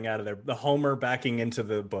situation and getting out of there. The Homer backing into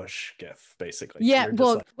the bush gif, basically. Yeah.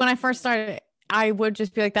 Well, when I first started, I would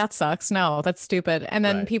just be like, that sucks. No, that's stupid. And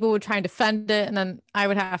then people would try and defend it. And then I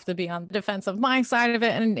would have to be on the defense of my side of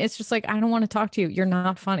it. And it's just like, I don't want to talk to you. You're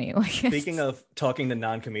not funny. Like, speaking of talking to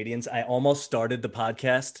non-comedians, I almost started the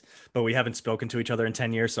podcast, but we haven't spoken to each other in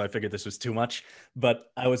 10 years. So I figured this was too much.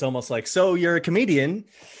 But I was almost like, so you're a comedian,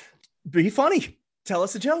 be funny. Tell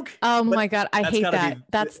us a joke. Oh my God. I hate that.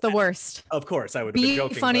 That's the worst. Of course I would be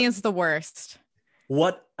joking. Be funny is the worst.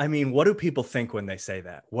 What do people think when they say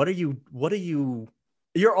that?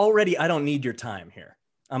 You're already, I don't need your time here.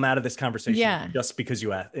 I'm out of this conversation just because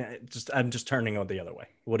you asked. I'm just turning the other way.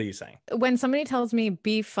 What are you saying? When somebody tells me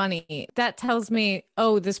be funny, that tells me,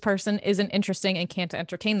 oh, this person isn't interesting and can't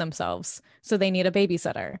entertain themselves. So they need a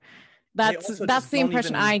babysitter. That's the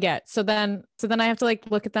impression I get. So then I have to like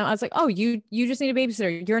look at them. I was like, oh, you just need a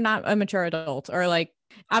babysitter. You're not a mature adult. Or like,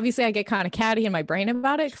 obviously I get kind of catty in my brain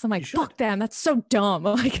about it because I'm like, fuck them. That's so dumb.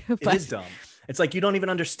 Like, it is dumb. It's like, you don't even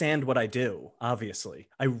understand what I do. Obviously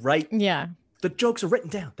I write. Yeah. The jokes are written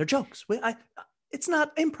down. They're jokes. It's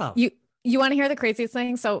not improv. You want to hear the craziest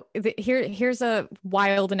thing? So here's a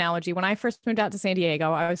wild analogy. When I first moved out to San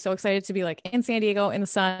Diego, I was so excited to be like in San Diego in the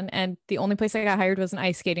sun. And the only place I got hired was an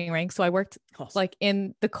ice skating rink. So I worked like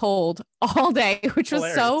in the cold all day, which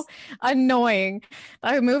was so annoying.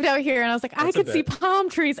 I moved out here and I was like, I could see palm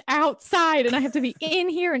trees outside and I have to be in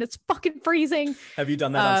here and it's fucking freezing. Have you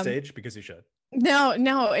done that on stage? Because you should.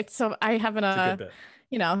 No, it's so I haven't,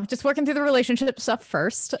 just working through the relationship stuff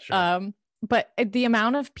first. Sure. But the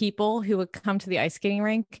amount of people who would come to the ice skating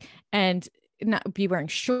rink and not be wearing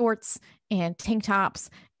shorts and tank tops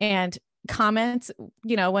and comment,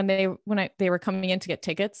 when they were coming in to get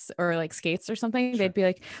tickets or like skates or something, they'd be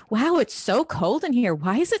like, wow, it's so cold in here.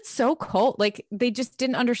 Why is it so cold? Like they just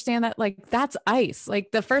didn't understand that, like, that's ice.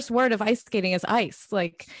 Like the first word of ice skating is ice.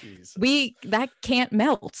 Like that can't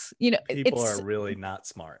melt, people are really not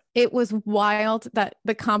smart. It was wild that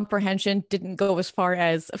the comprehension didn't go as far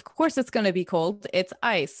as, of course it's going to be cold. It's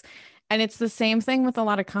ice. And it's the same thing with a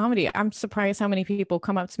lot of comedy. I'm surprised how many people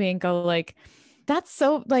come up to me and go like, that's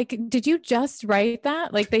so, like, did you just write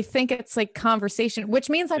that? Like they think it's like conversation, which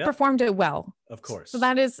means I performed it well. Of course. So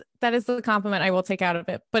that is the compliment I will take out of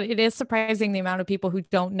it. But it is surprising the amount of people who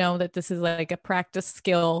don't know that this is like a practice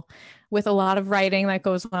skill with a lot of writing that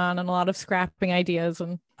goes on and a lot of scrapping ideas.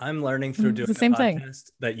 And I'm learning through doing the same thing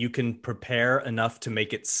that you can prepare enough to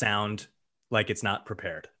make it sound like it's not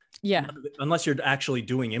prepared. Yeah. Unless you're actually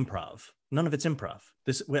doing improv. None of it's improv.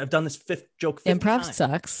 I've done this fifth joke 50 Improv times.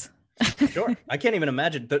 sucks. Sure. I can't even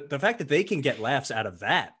imagine the fact that they can get laughs out of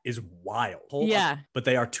that is wild. But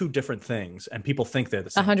they are two different things and people think they're the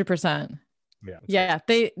same. 100%. Yeah. Yeah.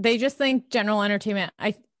 They just think general entertainment.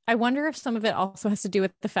 I wonder if some of it also has to do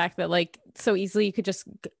with the fact that like so easily you could just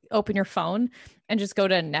open your phone and just go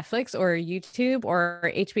to Netflix or YouTube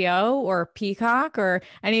or HBO or Peacock or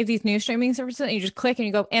any of these news streaming services and you just click and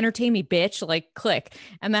you go, entertain me, bitch, like click.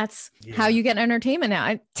 And that's how you get entertainment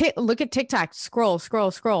now. Look at TikTok, scroll.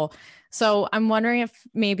 So I'm wondering if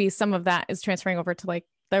maybe some of that is transferring over to like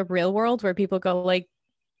the real world where people go like,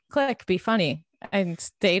 click, be funny. And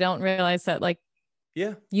they don't realize that like,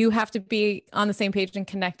 you have to be on the same page and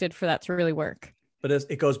connected for that to really work. But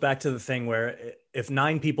it goes back to the thing where if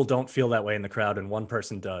 9 people don't feel that way in the crowd and one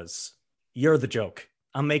person does, you're the joke.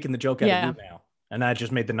 I'm making the joke out of you now. And I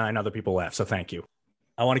just made the 9 other people laugh. So thank you.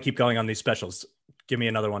 I want to keep going on these specials. Give me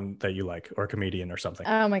another one that you like or a comedian or something.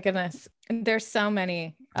 Oh my goodness. There's so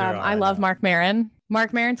many. I love Mark Maron.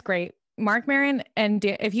 Mark Maron's great. Mark Maron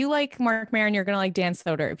if you like Mark Maron, you're going to like Dan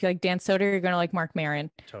Soder. If you like Dan Soder, you're going to like Mark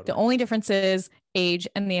Maron. Totally. The only difference is age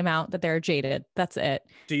and the amount that they're jaded. That's it.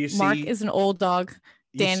 Do you see Mark is an old dog.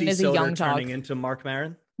 Dan is a young dog. Turning into Mark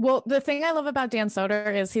Maron? Well, the thing I love about Dan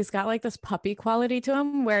Soder is he's got like this puppy quality to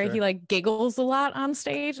him where he like giggles a lot on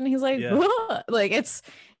stage and he's like, like it's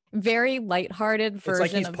very lighthearted version.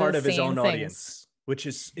 It's like he's of part the of his own same audience, which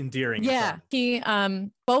is endearing. Yeah. He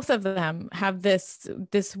both of them have this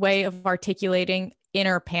way of articulating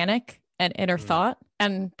inner panic and inner thought.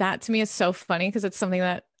 And that to me is so funny because it's something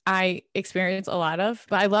that I experience a lot of.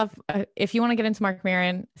 But I love if you want to get into Mark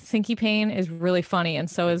Maron, Thinky Pain is really funny and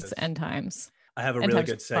so is End Times. I have a and really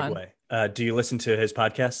times good fun. segue. Do you listen to his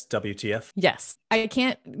podcast, WTF? Yes. I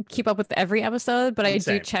can't keep up with every episode, but I do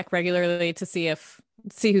Same. check regularly to see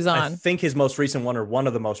who's I on. think his most recent one, or one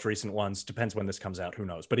of the most recent ones, depends when this comes out, who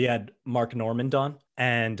knows, but he had Mark Normand on,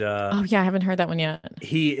 and Oh yeah, I haven't heard that one yet.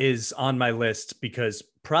 he is on my list because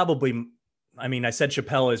probably, I mean, I said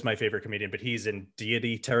Chappelle is my favorite comedian, but he's in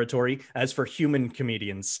deity territory. As for human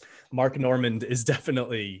comedians, Mark Normand is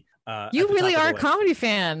definitely You at the really top of are the a list. comedy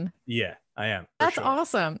fan. Yeah, I am. That's sure.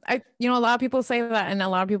 awesome. A lot of people say that, and a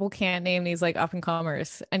lot of people can't name these like up and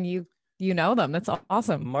comers, and you know them. That's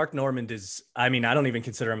awesome. Mark Normand is, I mean, I don't even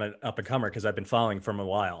consider him an up and comer because I've been following for him a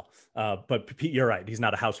while. But you're right, he's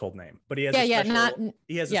not a household name. But he has a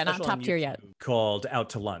special, not top tier yet, called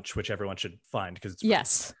Out to Lunch, which everyone should find because it's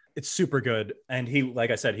yes, it's super good. And he,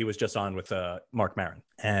 like I said, he was just on with Mark Maron,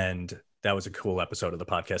 and that was a cool episode of the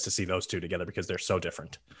podcast to see those two together because they're so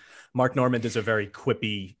different. Mark Normand is a very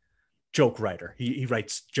quippy joke writer. He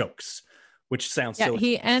writes jokes, which sounds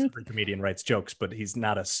silly. Every comedian writes jokes, but he's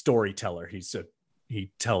not a storyteller.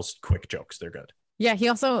 He tells quick jokes. They're good. Yeah, he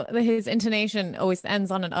also, his intonation always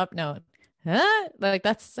ends on an up note. Huh? Like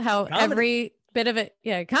that's how every bit of it,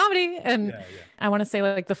 comedy. And I want to say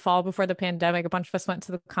like the fall before the pandemic, a bunch of us went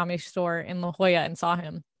to the Comedy Store in La Jolla and saw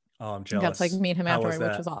him. Oh, I'm jealous. Got to like meet him afterward,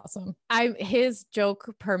 which was awesome. His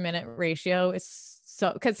joke per minute ratio is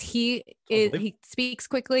so, because he speaks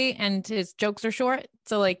quickly and his jokes are short.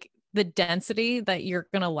 So like the density that you're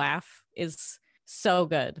gonna laugh is so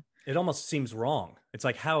good. It almost seems wrong. It's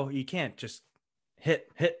like how you can't just hit.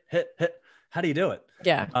 How do you do it?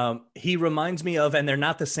 Yeah. He reminds me of, and they're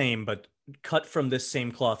not the same, but cut from this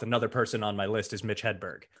same cloth, another person on my list is Mitch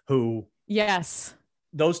Hedberg, who, yes,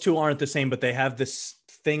 those two aren't the same, but they have this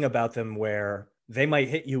thing about them where they might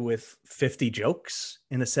hit you with 50 jokes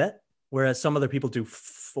in a set, whereas some other people do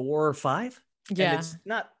 4 or 5. Yeah. And it's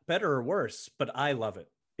not better or worse, but I love it.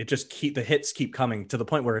 It just the hits keep coming to the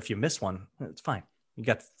point where if you miss one, it's fine. You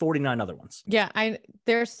got 49 other ones. Yeah,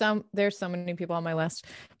 there's so many people on my list.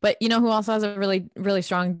 But you know who also has a really, really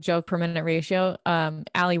strong joke per minute ratio?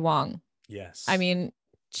 Ali Wong. Yes. I mean,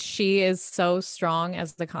 she is so strong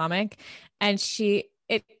as the comic, and she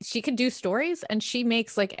can do stories, and she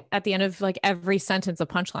makes like at the end of like every sentence a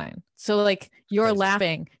punchline. So like you're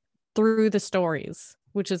laughing through the stories,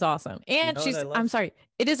 which is awesome. And I'm sorry,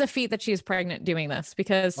 it is a feat that she is pregnant doing this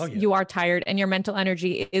because you are tired and your mental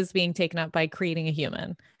energy is being taken up by creating a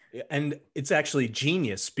human. And it's actually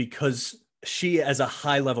genius because she, as a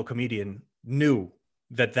high level comedian, knew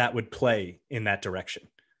that would play in that direction.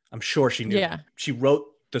 I'm sure she knew. Yeah. She wrote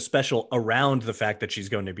the special around the fact that she's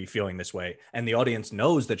going to be feeling this way. And the audience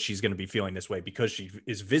knows that she's going to be feeling this way because she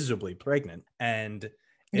is visibly pregnant. And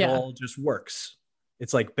it all just works.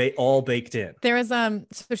 It's like all baked in. There is so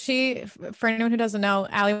she, for anyone who doesn't know,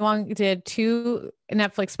 Ali Wong did 2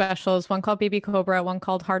 Netflix specials, one called Baby Cobra, one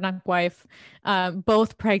called Hard Knock Wife,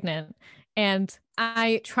 both pregnant. And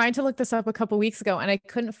I tried to look this up a couple weeks ago and I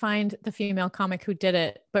couldn't find the female comic who did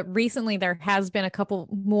it. But recently there has been a couple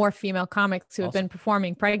more female comics who have been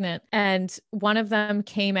performing pregnant. And one of them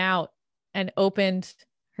came out and opened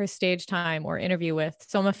her stage time or interview with.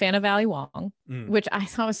 So I'm a fan of Ali Wong, which I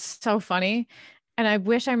thought was so funny. And I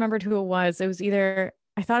wish I remembered who it was. It was either,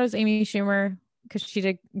 I thought it was Amy Schumer because she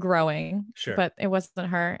did Growing, but it wasn't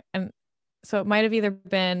her. And so it might have either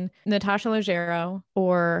been Natasha Leggero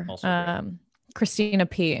or Christina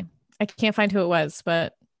P. I can't find who it was,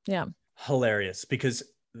 but yeah. Hilarious because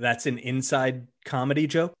that's an inside comedy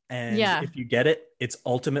joke. And if you get it, it's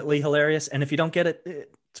ultimately hilarious. And if you don't get it,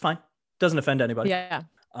 it's fine. Doesn't offend anybody. Yeah.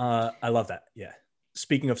 I love that. Yeah.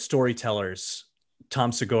 Speaking of storytellers,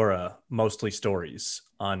 Tom Segura, Mostly Stories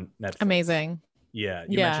on Netflix. Amazing. Yeah.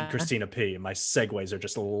 You mentioned Christina P. My segues are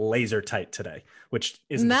just laser tight today, which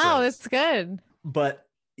isn't no, it's good. But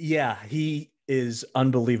yeah, he is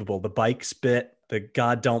unbelievable. The bikes bit, the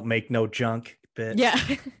God don't make no junk bit. Yeah.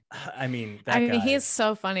 I mean, guy. He is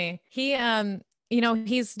so funny. He,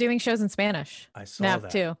 he's doing shows in Spanish. I saw now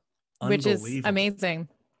that too, which is amazing.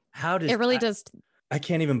 How does it really does? I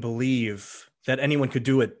can't even believe that anyone could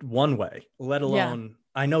do it one way, let alone,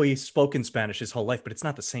 I know he's spoken Spanish his whole life, but it's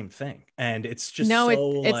not the same thing. And it's just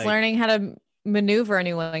it's learning how to maneuver a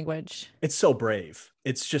new language. It's so brave.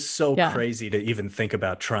 It's just so crazy to even think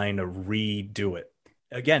about trying to redo it.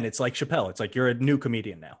 Again, it's like Chappelle. It's like, you're a new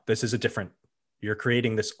comedian now. This is you're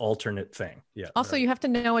creating this alternate thing. Yeah. Also, you have to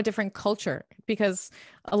know a different culture because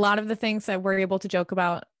a lot of the things that we're able to joke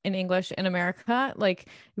about in English in America, like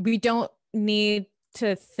we don't need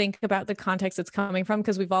to think about the context it's coming from,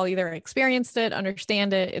 because we've all either experienced it,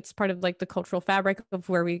 understand it. It's part of like the cultural fabric of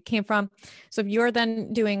where we came from. So if you're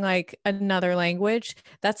then doing like another language,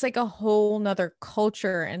 that's like a whole nother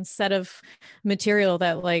culture and set of material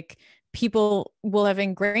that like people will have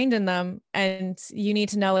ingrained in them. And you need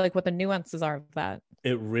to know like what the nuances are of that.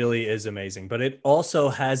 It really is amazing. But it also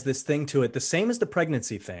has this thing to it, the same as the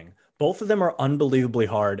pregnancy thing. Both of them are unbelievably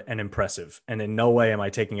hard and impressive. And in no way am I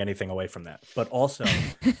taking anything away from that. But also,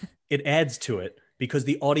 it adds to it because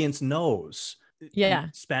the audience knows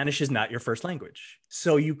Spanish is not your first language.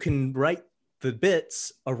 So you can write the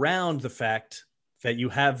bits around the fact that you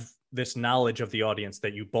have this knowledge of the audience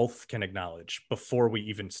that you both can acknowledge before we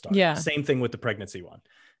even start. Yeah. Same thing with the pregnancy one.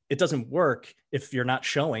 It doesn't work if you're not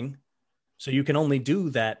showing. So you can only do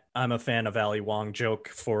that I'm a fan of Ali Wong joke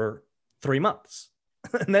for 3 months.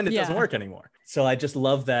 And then it doesn't work anymore. So I just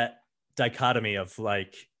love that dichotomy of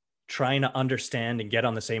like trying to understand and get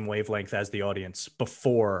on the same wavelength as the audience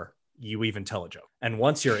before you even tell a joke. And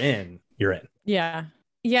once you're in, you're in. Yeah.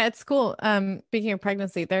 Yeah, it's cool. Speaking of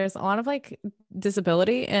pregnancy, there's a lot of like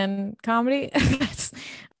disability in comedy. It's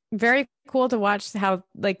very cool to watch how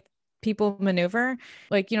like people maneuver.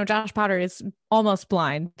 Like, you know, Josh Potter is almost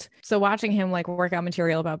blind. So watching him like work out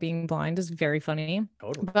material about being blind is very funny.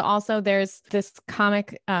 Totally. But also there's this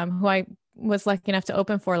comic who I was lucky enough to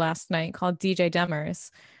open for last night called DJ Demers.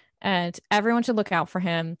 And everyone should look out for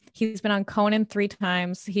him. He's been on Conan 3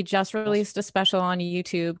 times. He just released a special on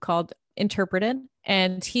YouTube called Interpreted.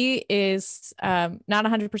 And he is not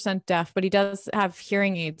 100% deaf, but he does have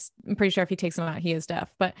hearing aids. I'm pretty sure if he takes them out, he is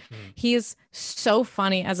deaf. But he is so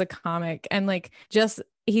funny as a comic. And like just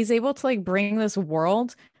he's able to like bring this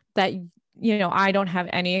world that, you know, I don't have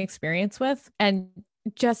any experience with. And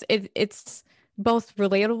just it's both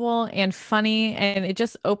relatable and funny, and it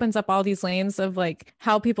just opens up all these lanes of like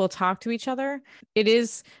how people talk to each other. It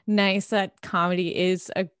is nice that comedy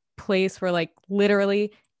is a place where like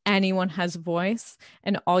literally anyone has voice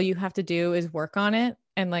and all you have to do is work on it,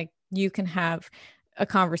 and like you can have a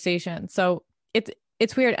conversation. So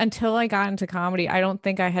it's weird. Until I got into comedy, I don't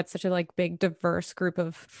think I had such a like big diverse group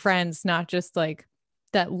of friends, not just like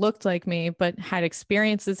that looked like me, but had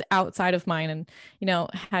experiences outside of mine, and, you know,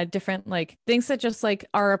 had different like things that just like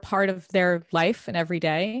are a part of their life and every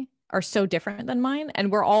day are so different than mine.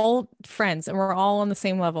 And we're all friends and we're all on the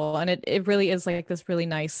same level. And it really is like this really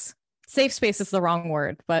nice safe space is the wrong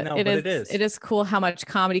word, but it is cool how much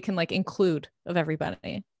comedy can like include of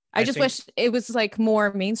everybody. I just wish it was like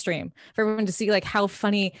more mainstream for everyone to see like how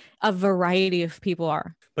funny a variety of people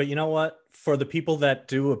are. But you know what? For the people that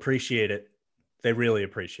do appreciate it, they really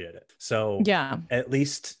appreciate it. So yeah, at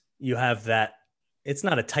least you have that. It's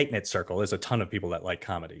not a tight knit circle. There's a ton of people that like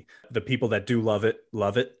comedy. The people that do love it,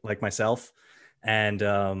 like myself. And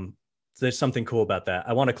there's something cool about that.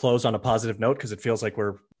 I want to close on a positive note because it feels like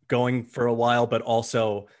we're going for a while, but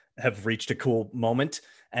also have reached a cool moment.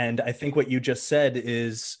 And I think what you just said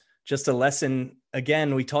is just a lesson.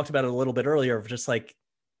 Again, we talked about it a little bit earlier of just like,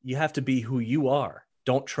 you have to be who you are.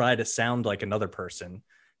 Don't try to sound like another person.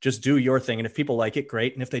 Just do your thing. And if people like it,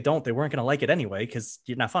 great. And if they don't, they weren't going to like it anyway, because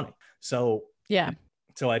you're not funny. So yeah.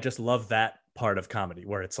 So I just love that part of comedy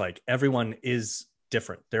where it's like everyone is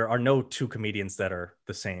different. There are no two comedians that are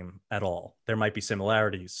the same at all. There might be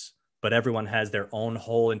similarities, but everyone has their own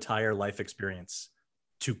whole entire life experience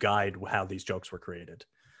to guide how these jokes were created.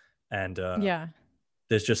 And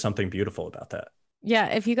there's just something beautiful about that. Yeah,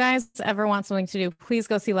 if you guys ever want something to do, please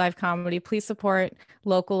go see live comedy. Please support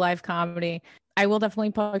local live comedy. I will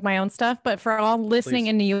definitely plug my own stuff, but for all listening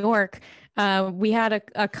in New York, we had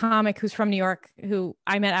a comic who's from New York who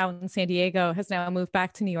I met out in San Diego, has now moved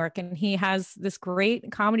back to New York, and he has this great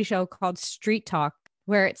comedy show called Street Talk,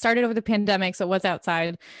 where it started over the pandemic, so it was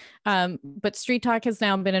outside. But Street Talk has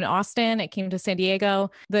now been in Austin. It came to San Diego.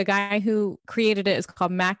 The guy who created it is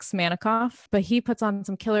called Max Manikoff, but he puts on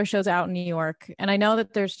some killer shows out in New York. And I know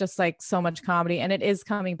that there's just like so much comedy, and it is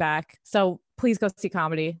coming back. So please go see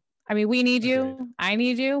comedy. I mean, we need you. Agreed. I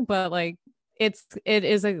need you, but like it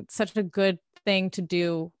is such a good thing to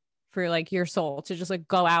do for like your soul, to just like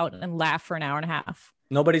go out and laugh for an hour and a half.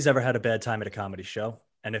 Nobody's ever had a bad time at a comedy show.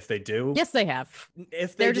 And if they do, yes, they have.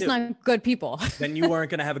 If they're just not good people, then you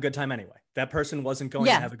weren't going to have a good time anyway. That person wasn't going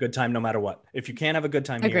to have a good time no matter what. If you can't have a good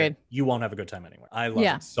time here, you won't have a good time anywhere. I love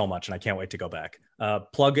it so much, and I can't wait to go back.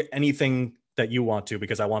 Plug anything that you want to,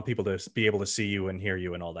 because I want people to be able to see you and hear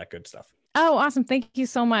you and all that good stuff. Oh, awesome. Thank you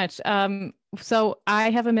so much. So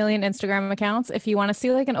I have 1 million Instagram accounts. If you want to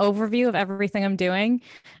see like an overview of everything I'm doing,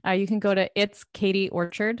 you can go to It's Katie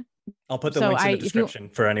Orchard. I'll put the links in the description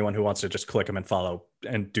for anyone who wants to just click them and follow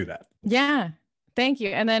and do that. Yeah. Thank you.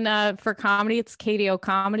 And then for comedy, it's KDO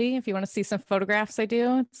Comedy. If you want to see some photographs I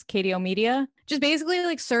do, it's KDO Media. Just basically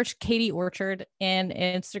like search Katie Orchard in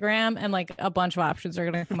Instagram and like a bunch of options are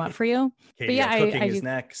going to come up for you. KDO yeah, Cooking I is do.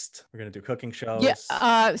 next. We're going to do cooking shows.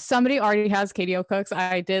 Yeah, somebody already has KDO Cooks.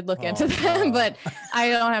 I did look into them, but I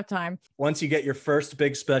don't have time. Once you get your first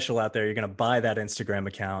big special out there, you're going to buy that Instagram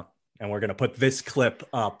account and we're going to put this clip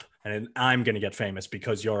up. And I'm going to get famous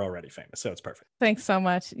because you're already famous. So it's perfect. Thanks so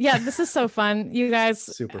much. Yeah, this is so fun. You guys,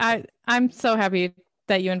 Super fun. I'm so happy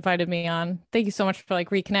that you invited me on. Thank you so much for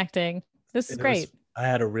like reconnecting. This is great. I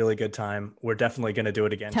had a really good time. We're definitely going to do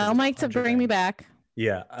it again. Tell Mike to bring me back.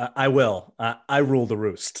 Yeah, I will. I rule the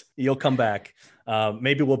roost. You'll come back.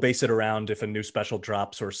 Maybe we'll base it around if a new special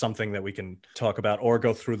drops or something that we can talk about or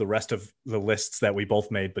go through the rest of the lists that we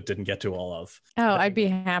both made but didn't get to all of. Oh, I'd be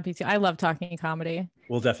happy to. I love talking comedy.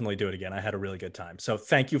 We'll definitely do it again. I had a really good time. So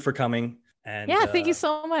thank you for coming. And yeah, thank you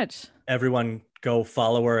so much. Everyone go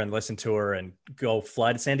follow her and listen to her and go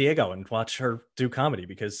fly to San Diego and watch her do comedy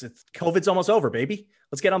because COVID's almost over, baby.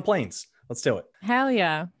 Let's get on planes. Let's do it. Hell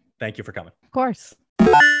yeah. Thank you for coming. Of course.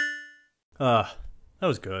 That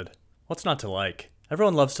was good. What's not to like?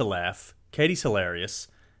 Everyone loves to laugh. Katie's hilarious.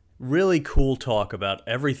 Really cool talk about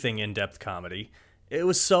everything in-depth comedy. It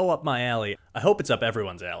was so up my alley. I hope it's up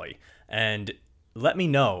everyone's alley. And let me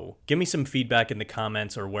know. Give me some feedback in the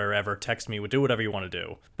comments or wherever. Text me. Do whatever you want to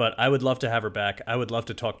do. But I would love to have her back. I would love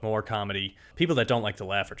to talk more comedy. People that don't like to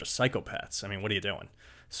laugh are just psychopaths. I mean, what are you doing?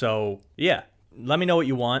 So, yeah. Let me know what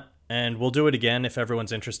you want, and we'll do it again if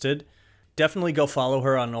everyone's interested. Definitely go follow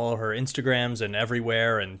her on all her Instagrams and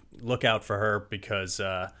everywhere and look out for her because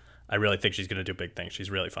I really think she's going to do big things. She's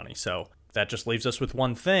really funny. So that just leaves us with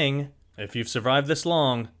one thing. If you've survived this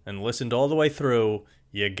long and listened all the way through,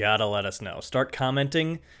 you gotta let us know. Start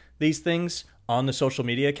commenting these things on the social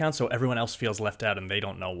media accounts so everyone else feels left out and they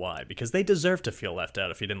don't know why. Because they deserve to feel left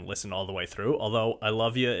out if you didn't listen all the way through. Although I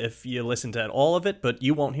love you if you listened to all of it, but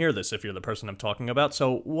you won't hear this if you're the person I'm talking about.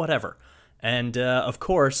 So whatever. And of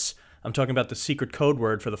course, I'm talking about the secret code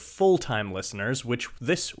word for the full-time listeners, which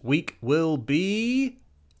this week will be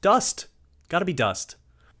dust. Gotta be dust.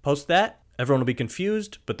 Post that. Everyone will be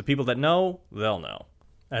confused, but the people that know, they'll know.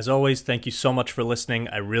 As always, thank you so much for listening.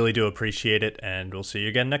 I really do appreciate it, and we'll see you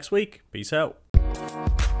again next week. Peace out.